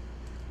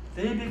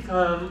 They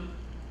become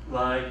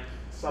like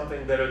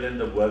something better than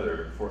the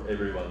weather for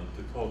everyone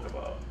to talk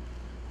about.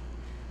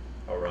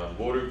 Around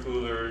water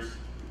coolers,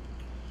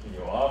 in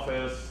your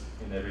office,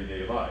 in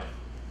everyday life.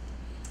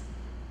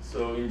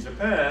 So in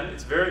Japan,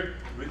 it's very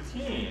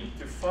routine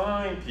to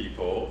find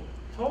people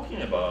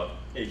talking about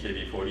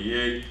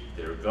AKB48,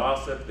 their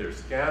gossip, their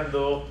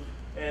scandal,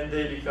 and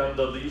they become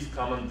the least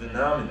common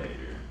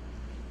denominator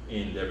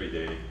in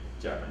everyday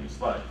Japanese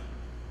life.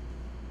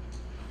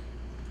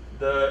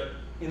 the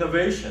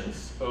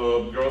innovations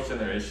of growth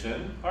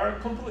generation are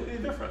completely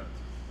different.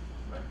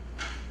 Right?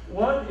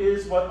 One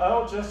is what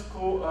I'll just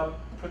call a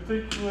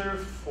particular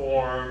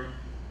form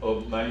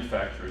of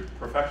manufactured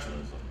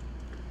perfectionism.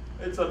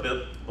 It's a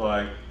bit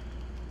like,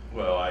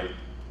 well, I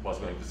was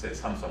going to say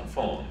Samsung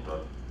phone,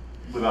 but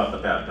without the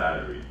bad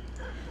battery.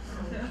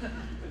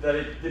 That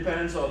it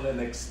depends on an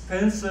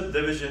extensive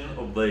division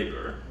of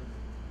labor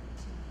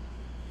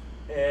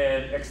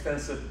and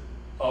extensive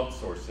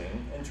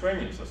outsourcing and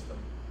training system.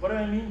 What do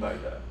I mean by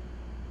that?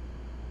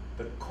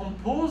 The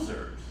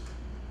composers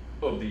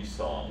of these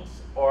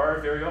songs are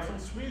very often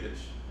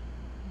Swedish,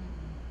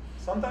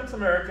 sometimes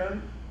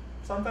American,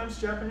 sometimes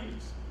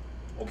Japanese,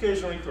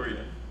 occasionally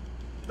Korean.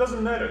 It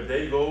doesn't matter.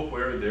 They go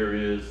where there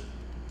is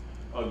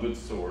a good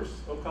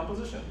source of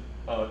composition.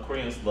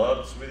 Koreans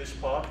love Swedish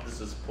pop.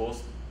 This is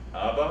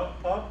post-ABBA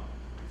pop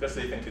because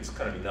they think it's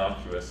kind of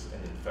innocuous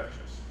and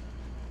infectious.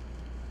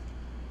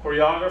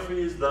 Choreography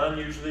is done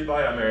usually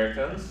by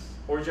Americans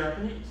or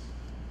Japanese.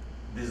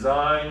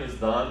 Design is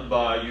done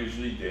by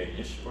usually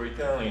Danish or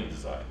Italian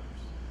designers.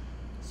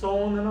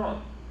 So on and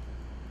on.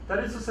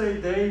 That is to say,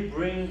 they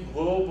bring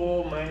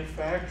global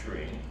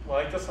manufacturing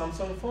like a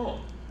Samsung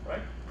phone,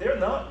 right? They're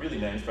not really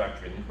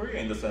manufacturing in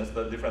Korea in the sense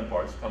that different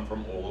parts come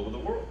from all over the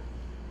world.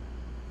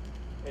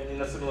 And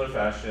in a similar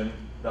fashion,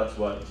 that's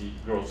what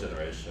growth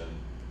generation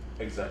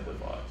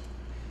exemplifies.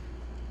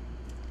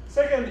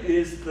 Second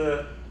is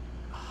the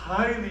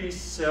highly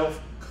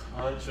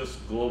self-conscious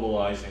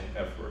globalizing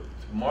effort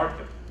to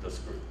market this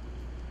group.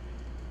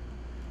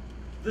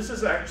 This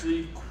is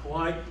actually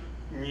quite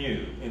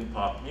new in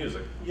pop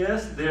music.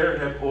 Yes, there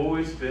have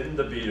always been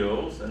the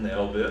Beatles and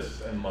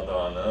Elvis and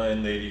Madonna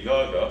and Lady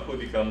Gaga who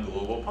become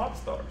global pop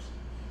stars.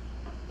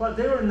 But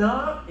they were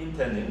not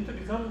intending to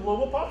become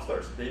global pop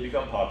stars. They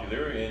become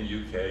popular in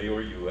UK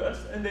or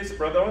US and they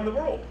spread around the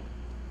world.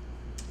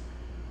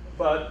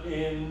 But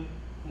in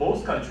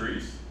most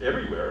countries,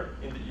 everywhere,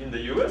 in the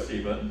US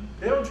even,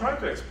 they don't try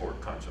to export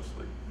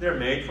consciously. They're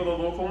made for the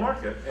local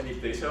market, and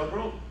if they sell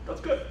abroad,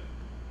 that's good.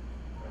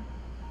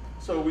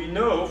 So we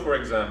know, for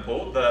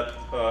example, that,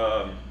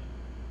 I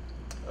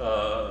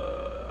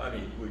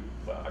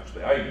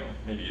know,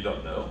 maybe you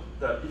don't know,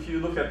 that if you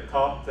look at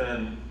top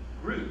 10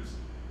 groups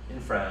in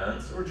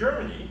France or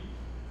Germany,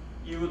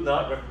 you would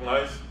not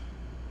recognize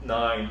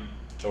 9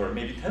 or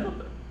maybe 10 of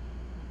them.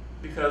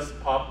 Because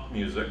pop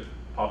music,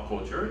 pop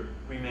culture,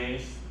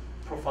 remains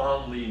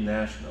profoundly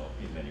national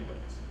in many ways.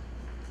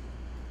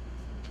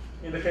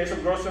 In the case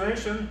of growth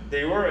generation,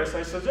 they were, as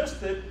I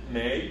suggested,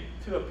 made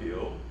to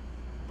appeal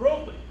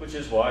broadly, which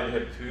is why they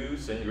have 2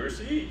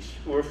 singers each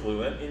who are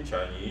fluent in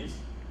Chinese,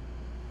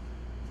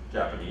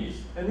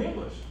 Japanese, and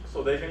English.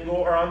 So they can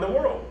go around the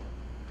world.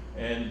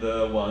 And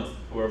the ones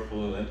who are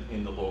fluent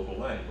in the local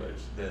language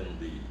then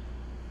lead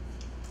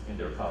in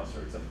their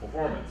concerts and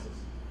performances.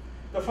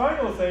 The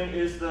final thing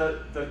is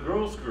that the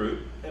girls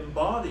group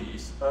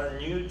embodies a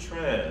new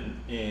trend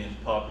in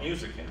pop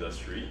music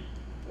industry,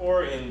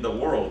 or in the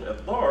world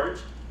at large,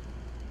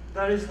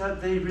 that is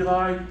that they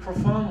rely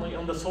profoundly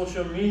on the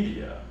social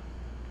media,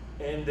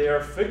 and they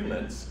are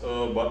figments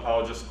of what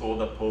I'll just call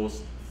the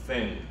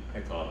post-thing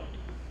economy.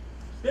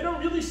 They don't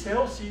really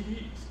sell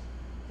CDs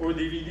or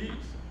DVDs,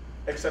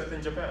 except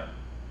in Japan.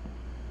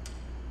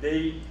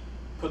 They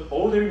put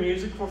all their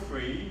music for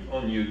free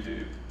on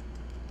YouTube,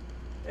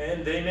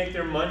 and they make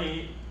their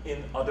money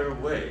in other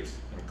ways,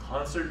 in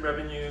concert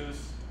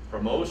revenues,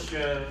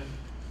 promotion,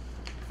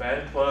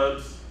 fan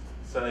clubs,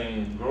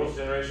 selling growth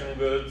generation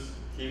goods,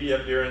 TV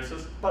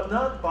appearances, but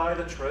not by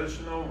the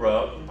traditional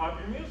route in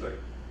popular music,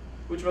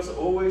 which was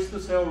always to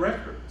sell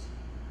records.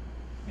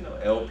 You know,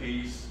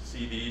 LPs,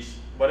 CDs,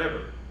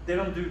 whatever. They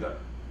don't do that.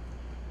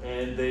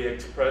 And they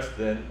express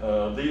then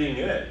a leading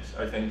edge,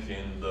 I think,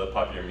 in the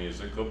popular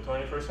music of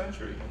 21st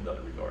century in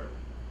that regard.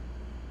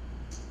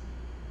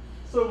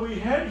 So we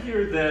had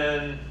here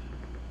then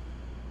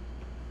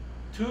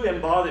 2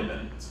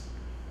 embodiments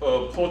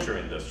of culture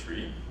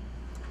industry,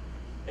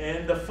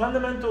 and the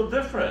fundamental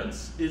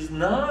difference is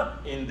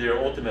not in their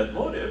ultimate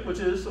motive, which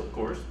is, of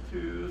course,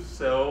 to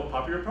sell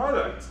popular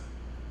products,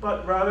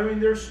 but rather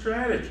in their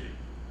strategy.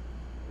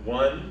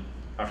 One,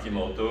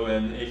 Akimoto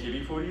and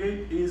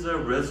AKB48, is a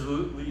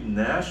resolutely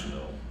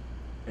national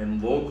and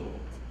local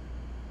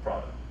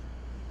product.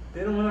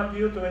 They don't want to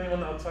appeal to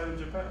anyone outside of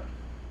Japan.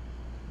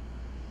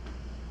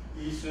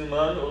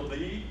 Isuman or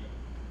Lee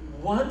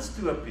wants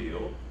to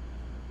appeal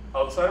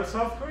outside of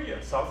South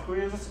Korea. South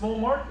Korea is a small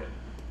market,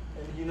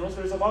 and he knows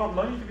there's a lot of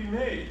money to be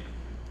made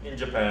in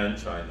Japan,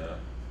 China,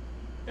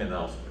 and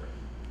elsewhere.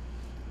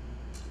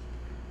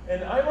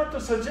 And I want to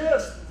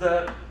suggest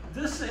that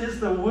this is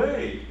the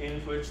way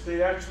in which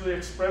they actually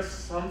express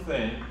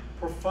something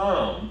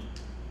profound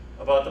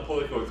about the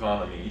political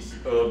economies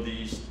of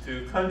these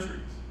 2 countries.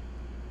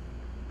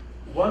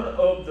 One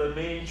of the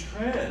main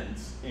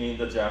trends in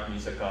the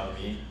Japanese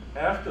economy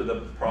after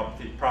the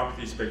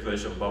property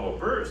speculation bubble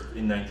burst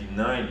in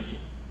 1990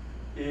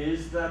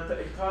 is that the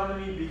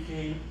economy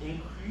became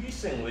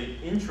increasingly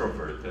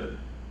introverted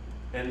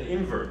and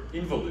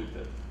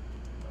involuted.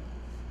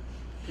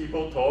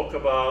 people talk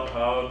about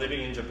how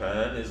living in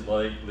Japan is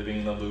like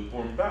living in a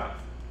lukewarm bath.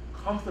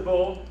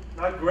 Comfortable,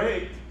 not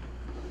great,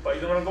 but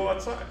you don't want to go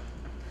outside.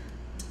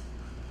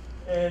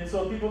 And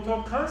so people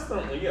talk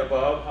constantly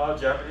about how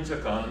Japanese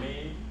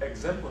economy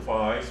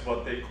exemplifies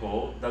what they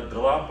call the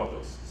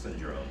Galapagos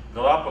syndrome.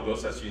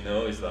 Galapagos, as you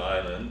know, is the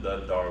island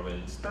that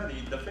Darwin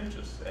studied the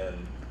finches and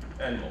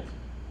animals.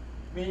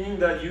 Meaning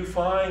that you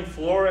find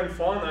flora and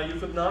fauna you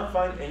could not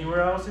find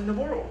anywhere else in the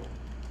world.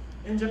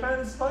 In Japan,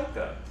 it's like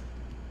that.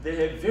 They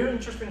have very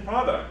interesting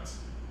products.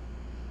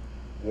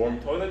 Warm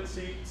toilet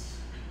seats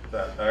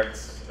that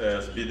acts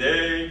as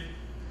bidet,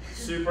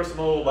 super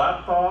small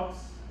laptops,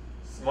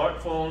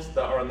 smartphones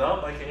that are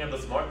not like any of the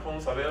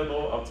smartphones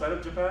available outside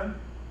of Japan,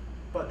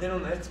 but they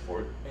don't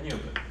export any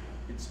of it.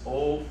 It's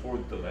all for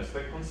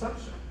domestic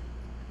consumption.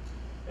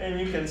 And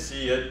you can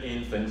see it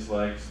in things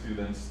like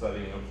students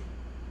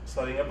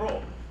studying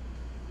abroad.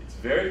 It's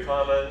very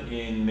common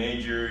in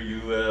major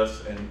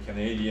US and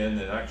Canadian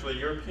and actually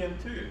European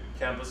too,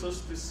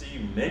 campuses to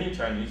see many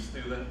Chinese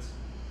students,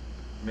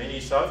 many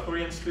South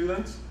Korean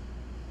students,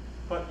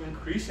 but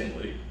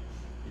increasingly,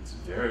 it's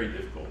very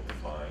difficult to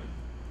find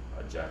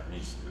a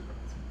Japanese student.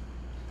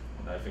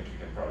 And I think you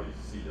can probably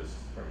see this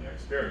from your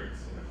experience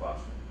in the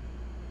classroom.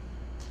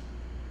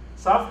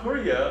 South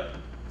Korea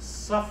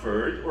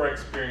suffered or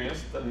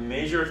experienced a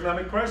major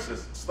economic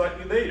crisis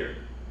slightly later,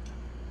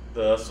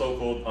 the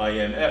so-called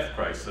IMF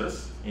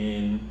crisis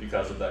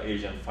because of the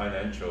Asian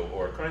financial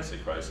or currency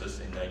crisis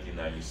in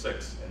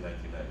 1996 and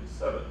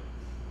 1997.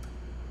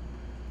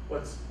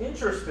 What's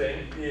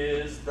interesting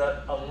is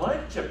that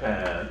unlike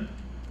Japan,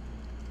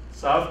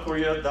 South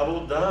Korea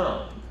doubled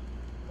down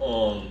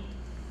on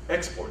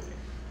exporting.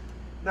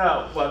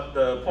 Now, what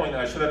the point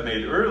I should have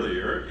made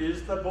earlier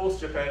is that both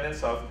Japan and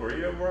South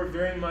Korea were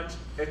very much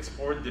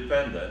export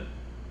dependent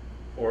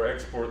or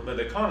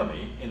export-led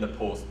economy in the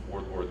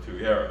post-World War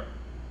II era.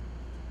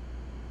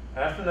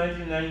 After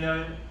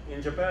 1999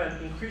 in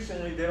Japan,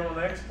 increasingly they don't want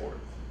to export.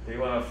 They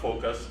want to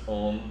focus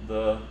on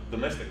the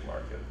domestic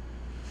market.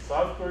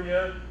 South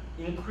Korea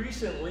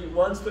increasingly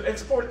wants to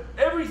export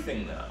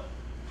everything now.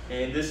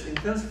 And this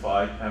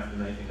intensified after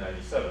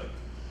 1997.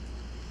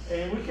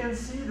 And we can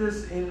see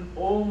this in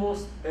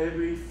almost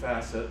every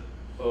facet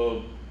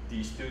of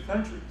these two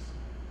countries.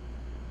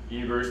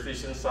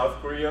 Universities in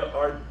South Korea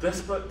are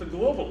desperate to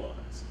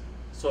globalize,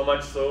 so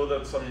much so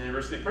that some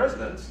university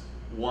presidents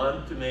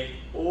want to make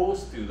all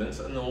students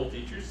and all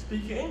teachers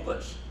speak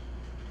English,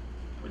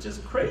 which is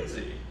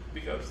crazy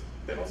because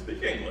they don't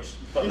speak English.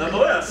 But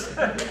nonetheless,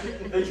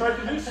 they try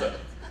to do so.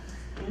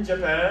 In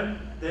Japan,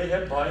 they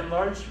have by and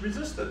large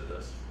resisted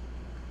this.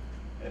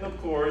 And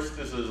of course,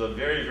 this is a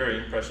very,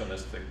 very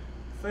impressionistic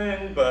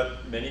thing,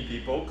 but many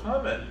people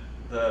comment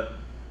that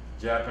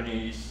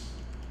Japanese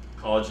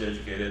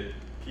college-educated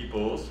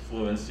people's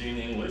fluency in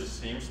English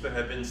seems to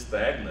have been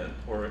stagnant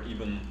or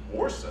even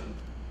worsened,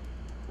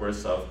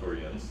 whereas South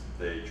Koreans,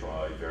 they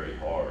try very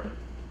hard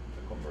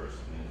to converse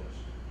in English.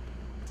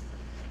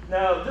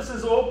 Now, this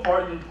is all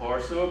part and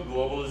parcel of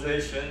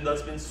globalization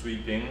that's been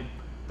sweeping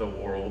the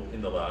world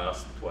in the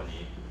last 20,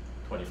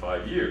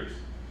 25 years,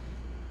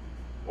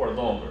 or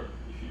longer,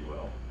 if you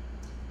will.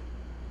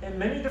 And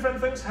many different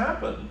things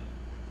happen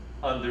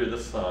under the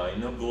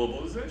sign of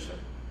globalization.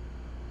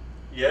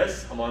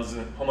 Yes,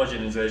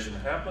 homogenization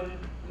happened,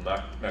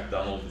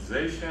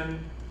 McDonaldization,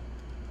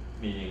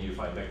 meaning you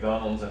find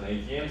McDonald's and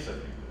ATMs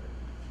everywhere.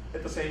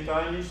 At the same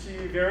time, you see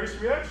various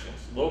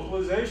reactions,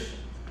 localization,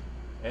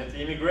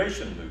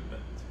 anti-immigration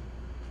movement,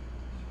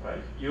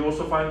 right? You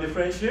also find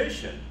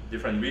differentiation.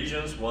 Different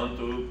regions want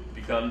to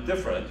become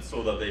different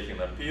so that they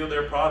can appeal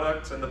their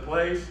products in the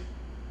place.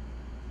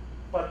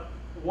 But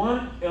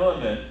one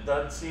element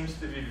that seems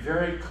to be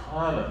very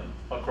common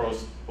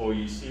across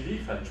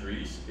OECD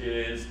countries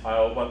is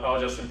what I'll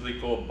just simply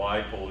call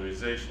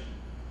bipolarization.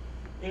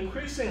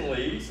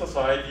 Increasingly,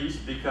 societies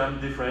become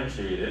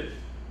differentiated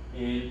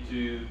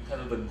into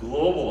kind of the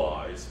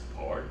globalized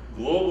part,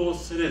 global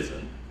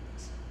citizens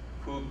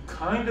who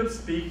kind of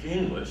speak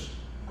English,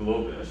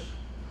 globish,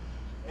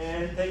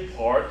 and take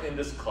part in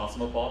this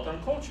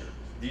cosmopolitan culture.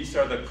 These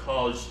are the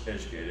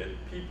college-educated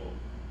people.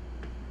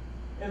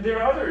 And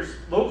there are others,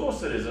 local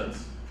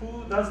citizens,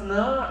 who does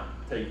not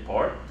take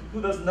part,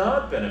 who does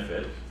not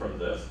benefit from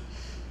this,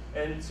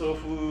 and so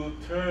who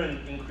turn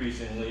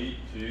increasingly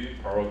to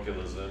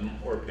parochialism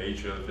or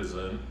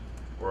patriotism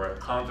or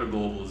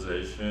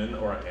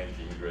counter-globalization or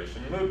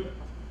anti-immigration movement.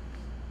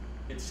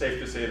 It's safe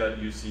to say that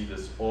you see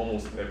this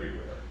almost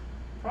everywhere,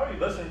 probably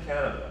less in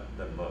Canada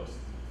than most.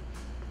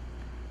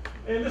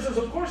 And this is,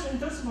 of course,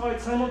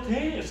 intensified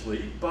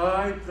simultaneously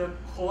by the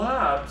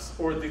collapse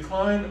or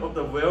decline of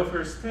the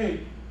welfare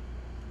state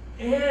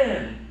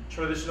and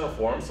traditional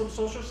forms of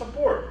social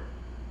support,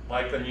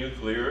 like the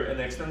nuclear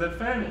and extended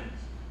families.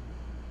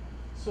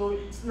 So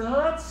it's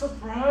not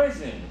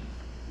surprising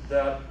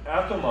that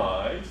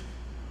atomized,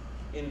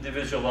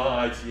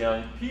 individualized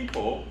young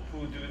people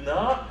who do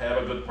not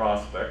have a good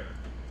prospect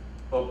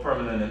of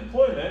permanent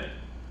employment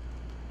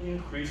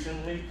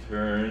increasingly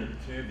turn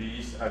to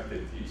these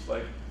activities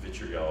like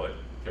vitriolic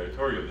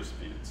territorial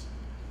disputes.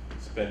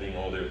 spending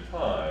all their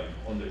time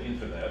on the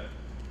internet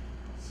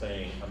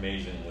saying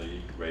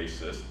amazingly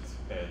racist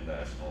and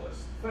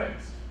nationalist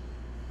things.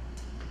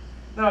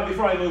 Now,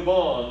 before I move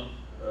on,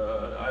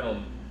 I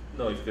don't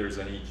know if there's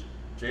any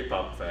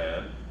J-pop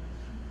fan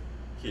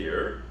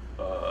here.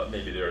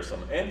 Maybe there are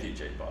some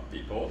anti-J-pop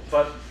people,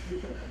 but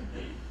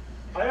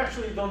I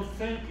actually don't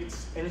think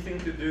it's anything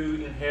to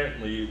do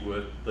inherently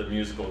with the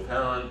musical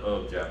talent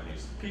of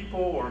Japanese people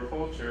or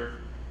culture,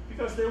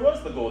 because there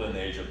was the golden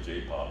age of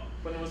J-pop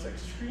when it was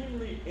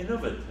extremely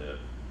innovative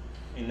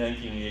in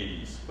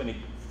 1980s, when it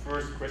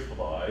first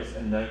crystallized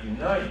in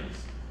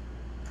 1990s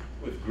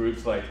with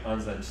groups like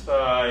Anzan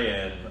Style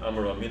and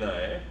Amuro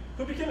Minae,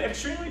 who became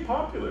extremely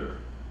popular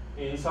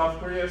in South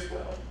Korea as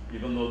well,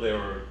 even though they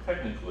were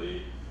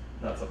technically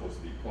not supposed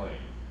to be playing.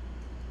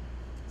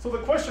 So the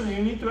question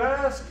you need to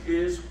ask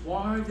is,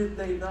 why did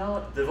they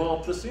not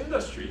develop this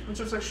industry, which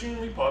was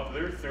extremely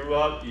popular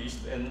throughout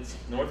East and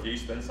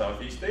Northeast and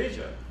Southeast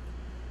Asia?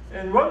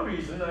 And one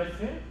reason, I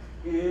think,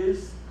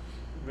 is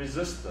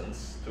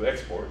resistance to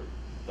export,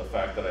 the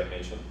fact that I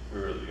mentioned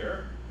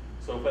earlier.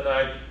 So when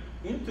I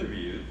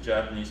interviewed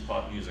Japanese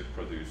pop music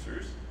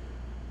producers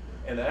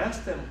and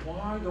asked them,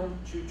 why don't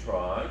you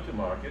try to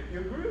market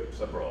your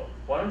groups abroad?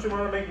 Why don't you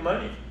want to make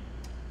money?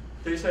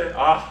 They said,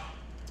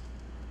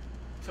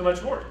 too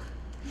much work,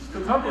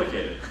 too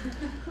complicated.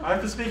 I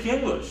have to speak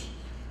English.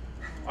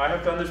 I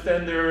have to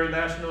understand their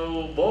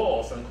national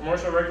laws and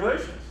commercial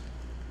regulations.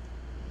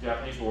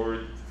 Japanese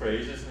word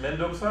phrase is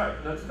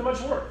mendokuzai. That's too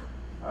much work.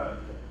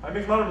 I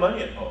make a lot of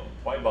money at home.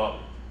 Why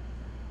bother?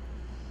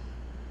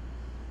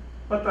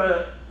 But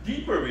the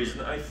deeper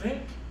reason, I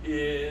think,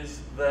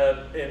 is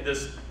that, and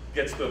this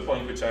gets to a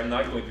point which I'm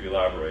not going to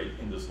elaborate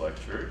in this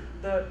lecture,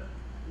 that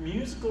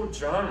musical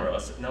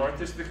genres and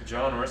artistic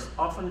genres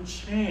often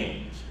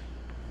change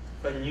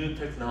when new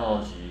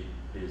technology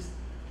is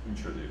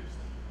introduced.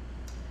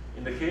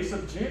 In the case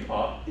of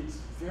J-pop, it's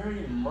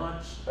very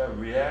much a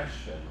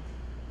reaction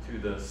to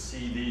the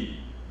CD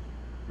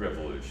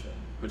revolution,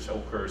 which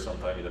occurred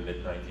sometime in the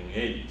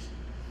mid-1980s.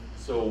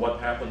 So what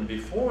happened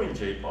before in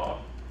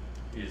J-pop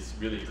is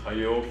really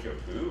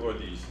kayo-kyoku, or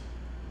these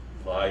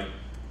live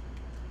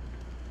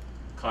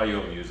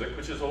kayo music,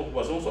 which was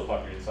also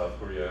popular in South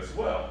Korea as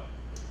well.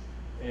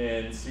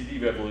 And CD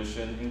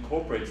revolution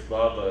incorporates a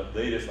lot of the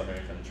latest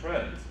American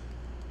trends.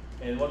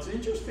 And what's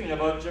interesting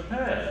about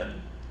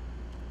Japan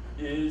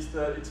is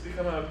that it's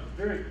become a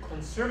very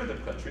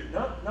conservative country,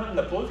 not in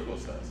the political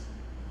sense,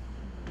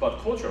 but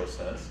cultural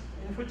sense,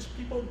 in which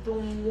people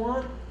don't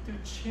want to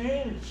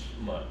change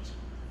much.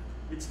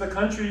 It's the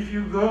country, if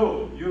you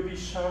go, you'll be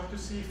shocked to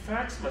see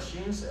fax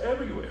machines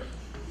everywhere.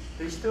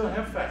 They still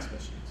have fax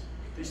machines.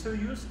 They still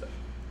use them.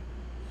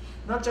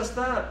 Not just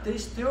that, they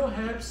still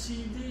have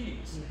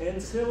CDs and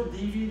sell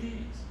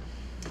DVDs.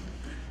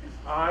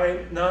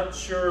 I'm not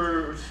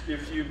sure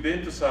if you've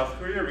been to South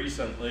Korea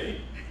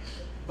recently,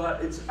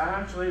 but it's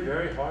actually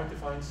very hard to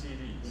find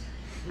CDs.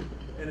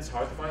 And it's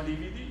hard to find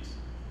DVDs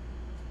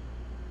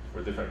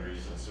for different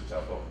reasons, which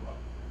I'll talk about.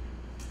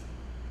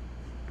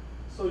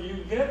 So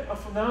you get a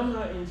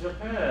phenomenon in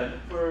Japan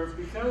where,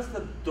 because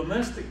the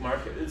domestic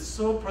market is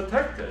so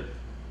protected,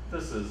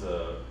 this is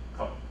a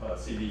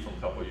CD from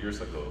a couple of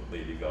years ago,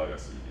 Lady Gaga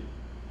CD.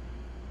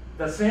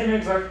 The same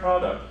exact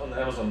product on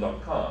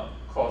Amazon.com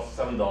costs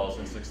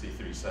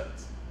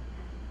 $7.63.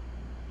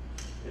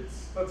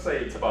 Let's say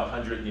it's about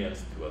 100 yen to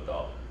 $1.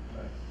 Right?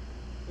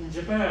 In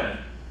Japan,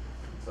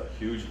 it's a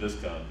huge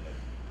discount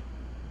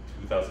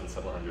at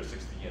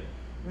 2,760 yen,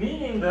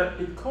 meaning that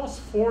it costs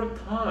 4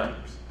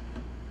 times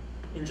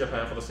in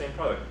Japan for the same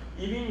product.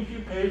 Even if you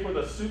pay for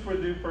the super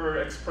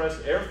duper express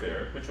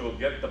airfare, which will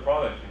get the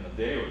product in a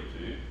day or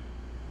two,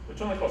 which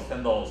only costs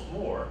 $10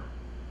 more,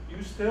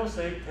 you still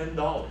save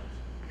 $10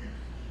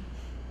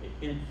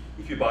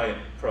 if you buy it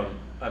from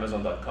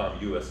Amazon.com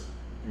US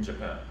in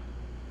Japan.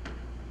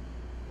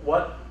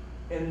 What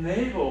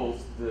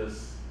enables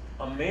this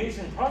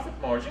amazing profit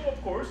margin,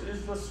 of course,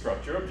 is the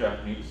structure of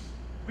Japanese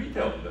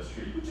retail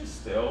industry, which is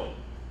still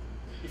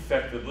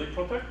effectively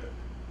protected.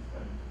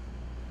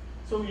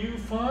 So you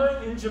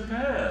find in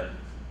Japan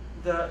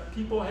that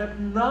people have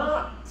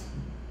not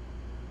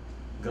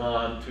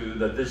gone to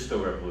the digital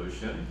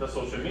revolution, the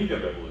social media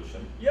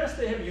revolution. Yes,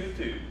 they have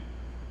YouTube,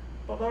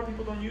 but a lot of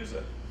people don't use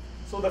it.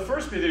 So the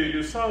first video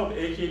you saw of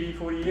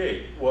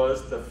AKB48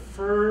 was the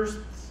first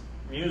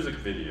music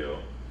video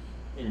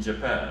in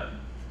Japan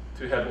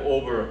to have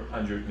over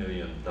 100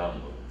 million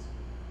downloads,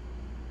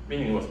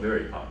 meaning it was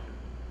very popular.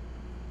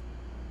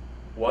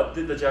 What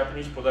did the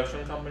Japanese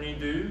production company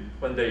do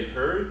when they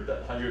heard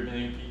that 100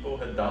 million people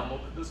had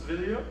downloaded this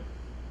video?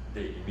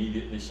 They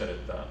immediately shut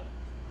it down.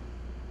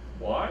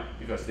 Why?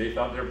 Because they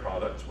thought their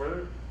products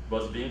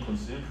was being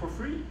consumed for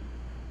free.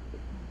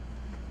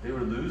 They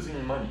were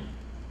losing money.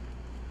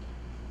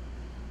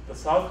 The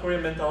South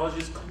Korean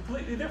mentality is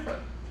completely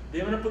different.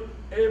 They want to put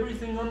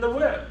everything on the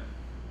web.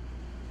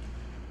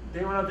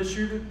 They want to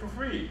distribute it for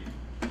free.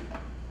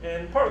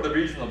 And part of the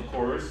reason, of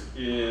course,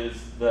 is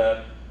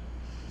that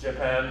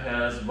Japan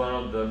has one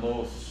of the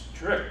most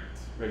strict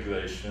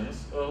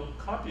regulations of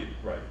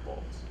copyright laws.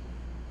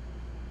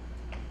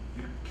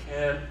 You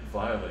can't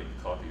violate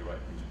copyright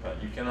in Japan.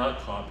 You cannot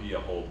copy a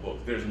whole book.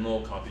 There's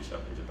no copy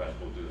shop in Japan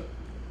who will do that.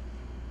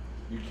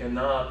 You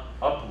cannot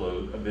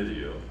upload a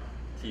video,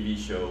 TV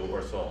show,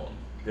 or so on.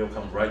 They'll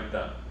come right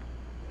down.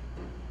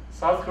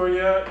 South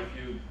Korea, if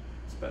you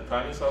spend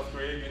time in South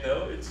Korea, you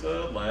know it's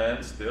a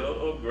land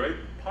still of great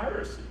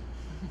piracy.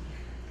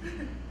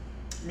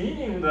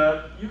 Meaning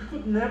that you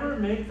could never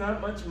make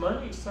that much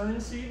money selling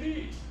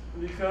CDs,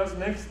 because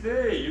next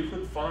day you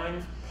could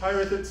find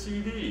pirated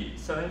CD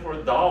selling for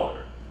 $1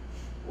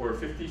 or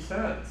 50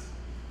 cents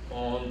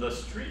on the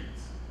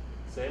streets.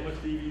 Same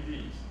with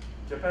DVDs.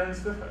 Japan's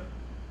different.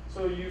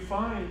 So you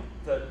find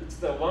that it's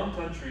the one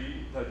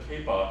country that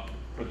K-pop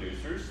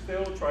producers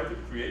still try to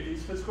create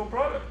these physical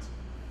products,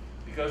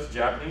 because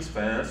Japanese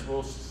fans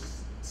will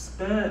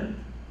spend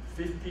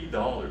 $50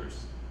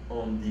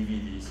 on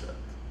DVD set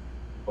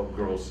of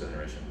Girls'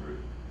 Generation Group.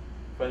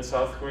 When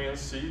South Koreans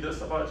see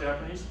this about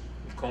Japanese,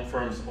 it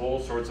confirms all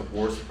sorts of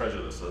worst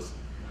prejudices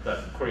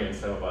that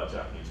Koreans have about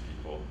Japanese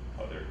people,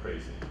 how they're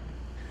crazy.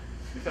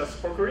 Because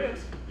for Koreans,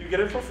 you get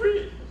it for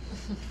free.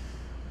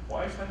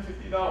 Why spend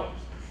 $50?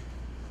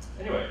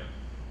 Anyway,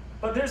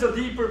 but there's a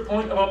deeper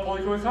point about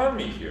political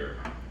economy here,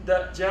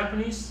 that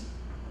Japanese,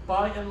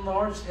 by and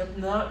large, have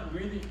not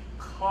really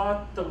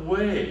caught the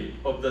wave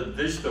of the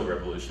digital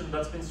revolution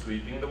that's been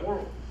sweeping the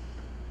world.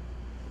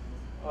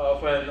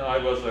 When I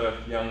was a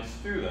young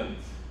student,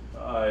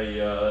 I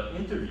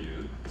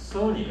interviewed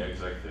Sony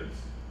executives.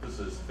 This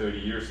is 30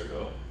 years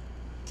ago.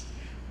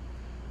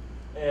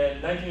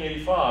 And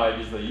 1985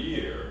 is the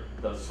year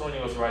that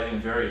Sony was riding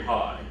very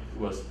high. It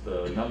was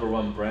the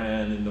 #1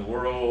 brand in the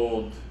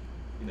world.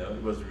 You know,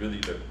 it was really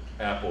the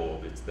Apple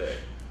of its day.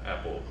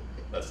 Apple,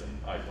 that's an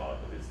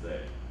iPod of its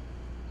day.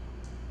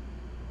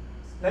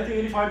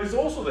 1985 is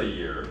also the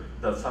year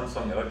that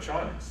Samsung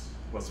Electronics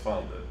was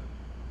founded.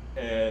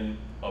 And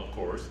of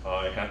course,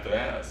 I had to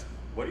ask,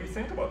 what do you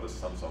think about this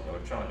Samsung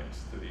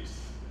Electronics to these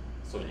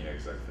Sony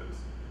executives?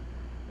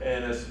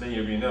 And as many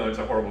of you know, it's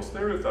a horrible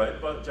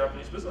stereotype, but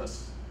Japanese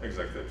business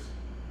executives,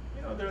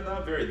 you know, they're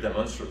not very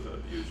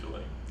demonstrative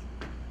usually.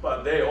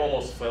 But they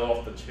almost fell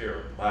off the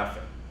chair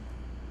laughing.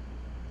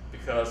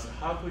 Because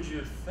how could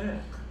you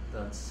think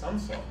that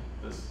Samsung,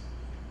 this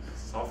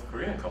South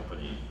Korean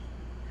company,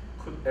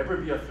 could ever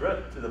be a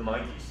threat to the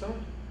mighty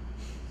Sony?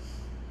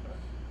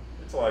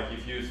 It's like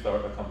if you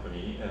start a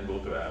company and go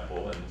to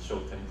Apple and show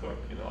Tim Cook,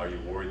 you know, are you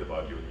worried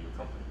about your new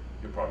company?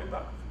 You'll probably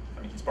laugh.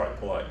 I mean, he's probably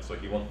polite, so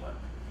he won't laugh.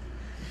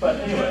 But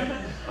anyway,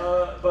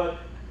 but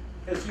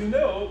as you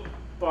know,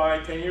 by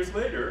 10 years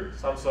later,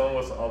 Samsung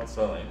was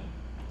outselling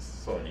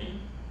Sony,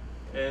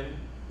 and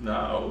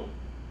now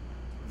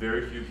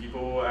very few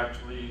people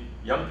actually,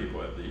 young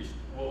people at least,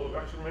 will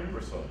actually remember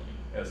Sony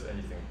as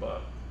anything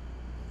but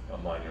a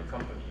minor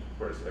company,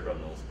 whereas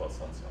everyone knows about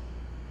Samsung.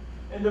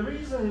 And the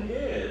reason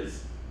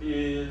is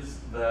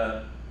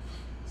that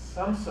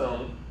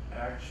Samsung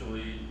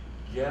actually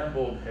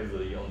gambled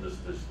heavily on this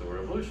digital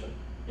revolution,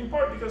 in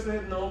part because they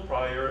had no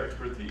prior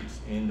expertise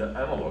in the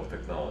analog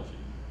technology.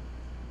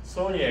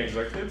 Sony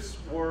executives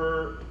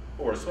were,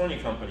 or Sony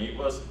company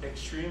was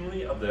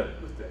extremely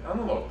adept with the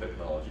analog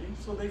technology,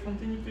 so they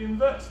continued to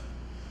invest.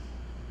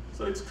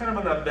 So it's kind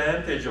of an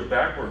advantage of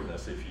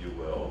backwardness, if you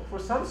will, for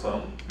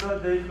Samsung,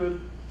 that they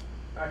could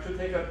actually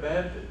take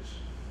advantage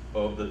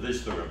of the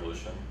digital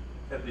revolution,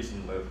 at least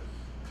in the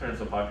terms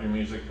of popular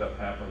music that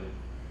happened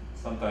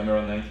sometime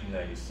around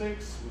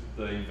 1996 with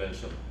the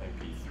invention of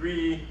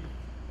MP3,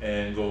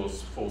 and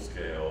goes full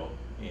scale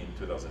in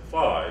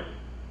 2005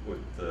 with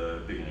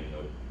the beginning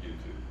of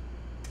YouTube.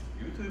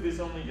 YouTube is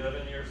only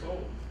 11 years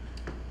old.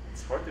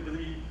 It's hard to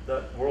believe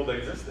that world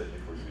existed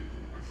before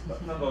YouTube,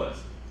 but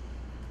nonetheless.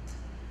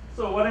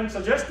 So what I'm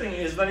suggesting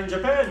is that in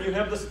Japan you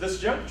have this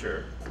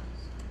disjuncture,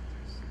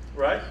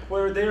 right,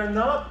 where they are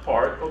not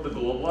part of the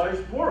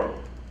globalized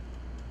world.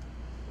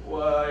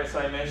 Well, as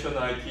I mentioned,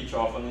 I teach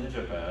often in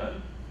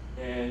Japan,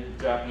 and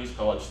Japanese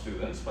college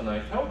students, when I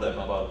tell them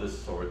about this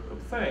sort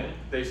of thing,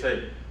 they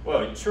say,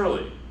 well,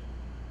 surely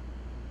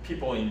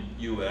people in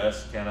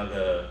US,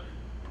 Canada,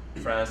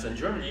 France, and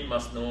Germany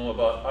must know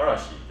about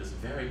Arashi, this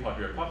very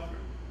popular pop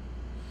group.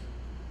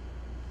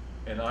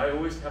 And I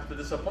always have to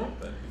disappoint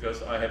them,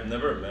 because I have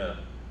never met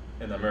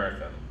an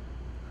American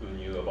who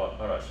knew about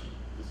Arashi,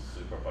 this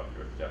super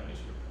popular Japanese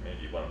group.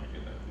 Maybe one of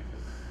you know,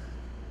 because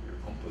you're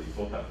completely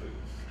potato.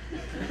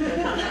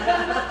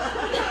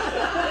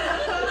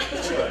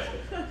 Anyway,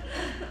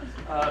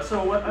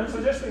 so what I'm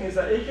suggesting is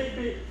that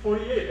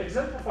AKB48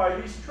 exemplify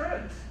these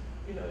trends.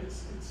 You know,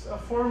 it's a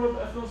form of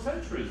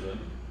ethnocentrism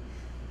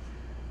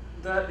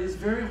that is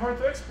very hard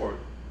to export.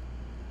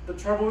 The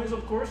trouble is,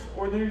 of course,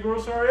 ordinary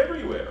girls are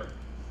everywhere.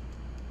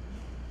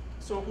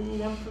 So who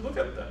wants to look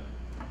at them?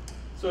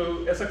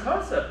 So as a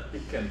concept,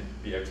 it can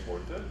be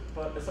exported,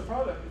 but as a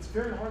product, it's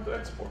very hard to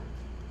export.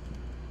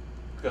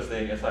 Because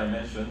they, as I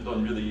mentioned,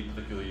 don't really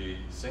particularly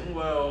sing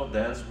well,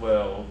 dance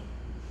well,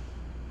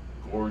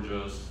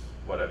 gorgeous,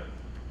 whatever.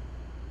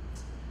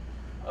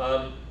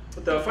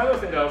 The final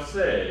thing I'll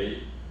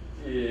say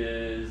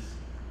is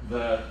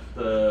that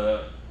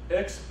the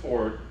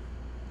export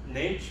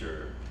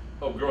nature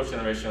of girls'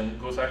 generation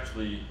goes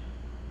actually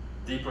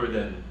deeper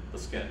than the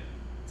skin.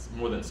 It's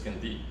more than skin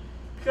deep.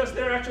 Because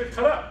they're actually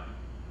cut up.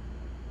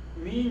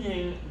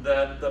 Meaning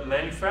that the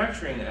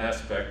manufacturing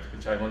aspect,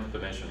 which I wanted to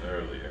mention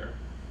earlier,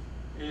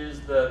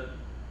 is that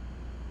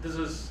this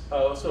is,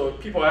 so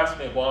people ask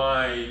me,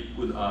 why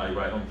would I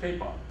write on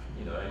K-pop?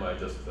 You know, am I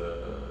just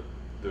a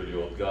dirty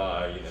old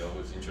guy, you know,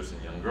 who's interested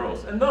in young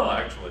girls? And no,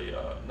 actually,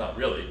 not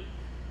really.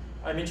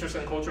 I'm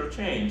interested in cultural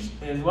change.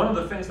 And one of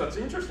the things that's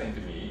interesting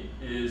to me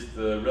is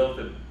the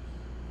relative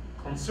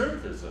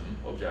conservatism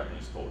of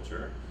Japanese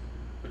culture,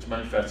 which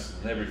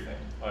manifests in everything.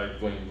 I've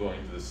been going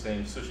to the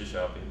same sushi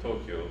shop in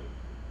Tokyo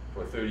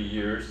for 30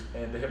 years,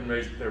 and they haven't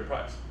raised their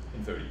price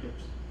in 30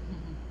 years.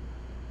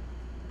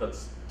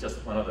 That's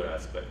just one other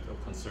aspect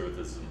of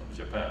conservatism of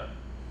Japan.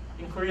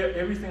 In Korea,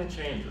 everything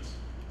changes.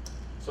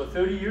 So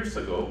 30 years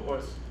ago, or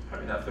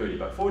probably not 30,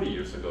 but 40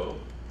 years ago,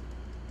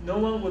 no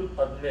one would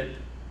admit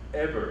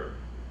ever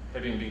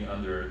having been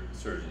under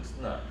surgeon's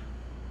knife,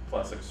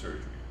 plastic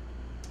surgery.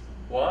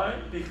 Why?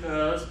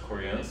 Because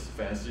Koreans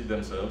fancied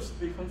themselves to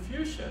be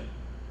Confucian.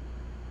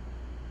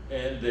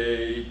 And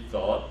they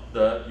thought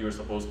that you were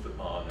supposed to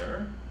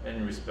honor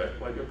and respect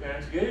what your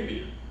parents gave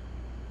you.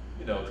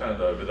 You know, kind of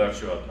the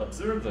reductio ad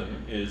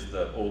absurdum is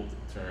the old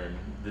term,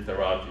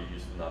 literati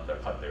used to not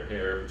cut their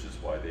hair, which is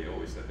why they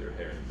always had their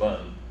hair in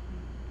bun,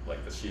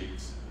 like the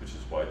sheiks, which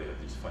is why they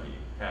had these funny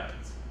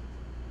hats.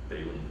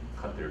 They wouldn't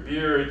cut their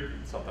beard,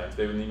 sometimes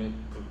they wouldn't even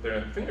clip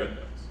their fingernails.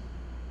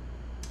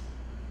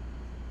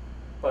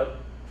 But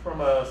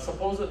from a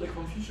supposedly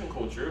Confucian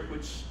culture,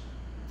 which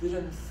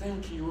didn't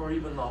think you were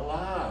even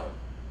allowed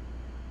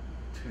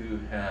to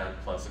have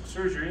plastic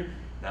surgery,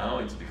 now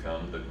it's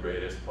become the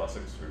greatest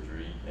plastic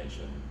surgery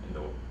nation in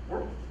the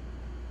world.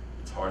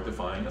 It's hard to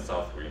find a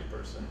South Korean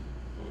person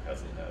who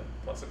hasn't had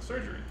plastic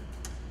surgery.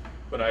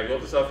 When I go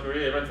to South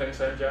Korea, everyone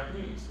thinks I'm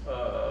Japanese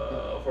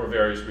for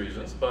various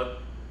reasons, but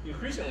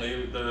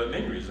increasingly the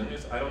main reason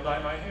is I don't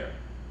dye my hair.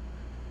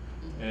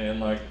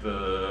 And like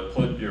the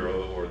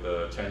Politburo or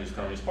the Chinese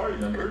Communist Party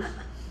members,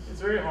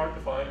 it's very hard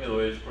to find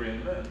middle-aged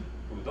Korean men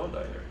who don't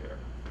dye their hair.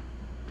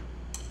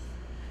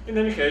 In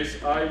any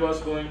case, I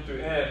was going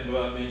to end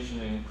by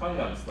mentioning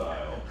Gangnam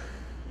Style,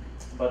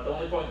 but the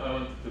only point I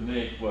wanted to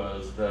make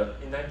was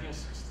that in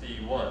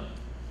 1961,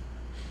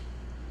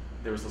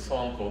 there was a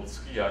song called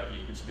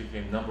Sukiyaki, which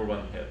became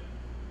 #1 hit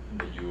in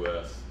the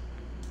US,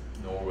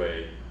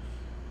 Norway,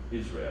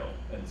 Israel,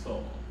 and so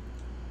on.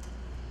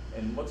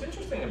 And what's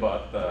interesting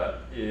about that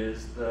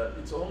is that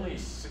it's only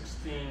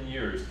 16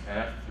 years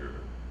after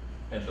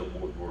end of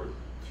World War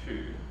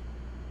II,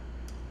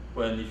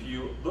 when if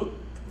you look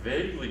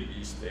vaguely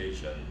East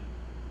Asian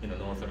in a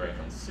North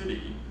American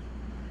city,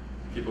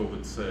 people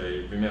would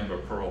say, remember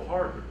Pearl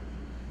Harbor.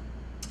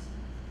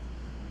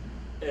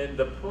 And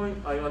the point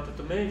I wanted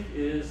to make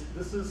is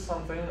this is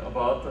something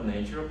about the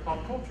nature of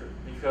pop culture.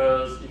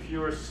 Because if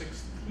you were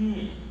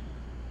 16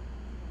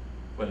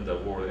 when the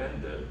war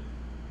ended,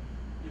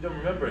 you don't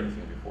remember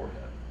anything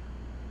beforehand.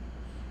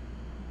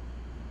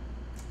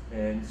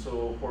 And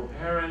so for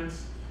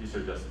parents, these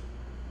are just,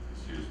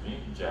 excuse me,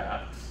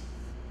 Japs.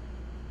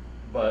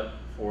 But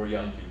for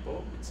young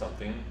people, it's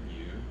something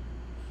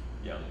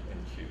new, young,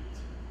 and cute.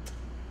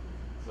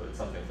 So it's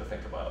something to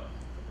think about.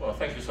 Well,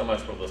 thank you so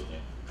much for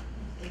listening.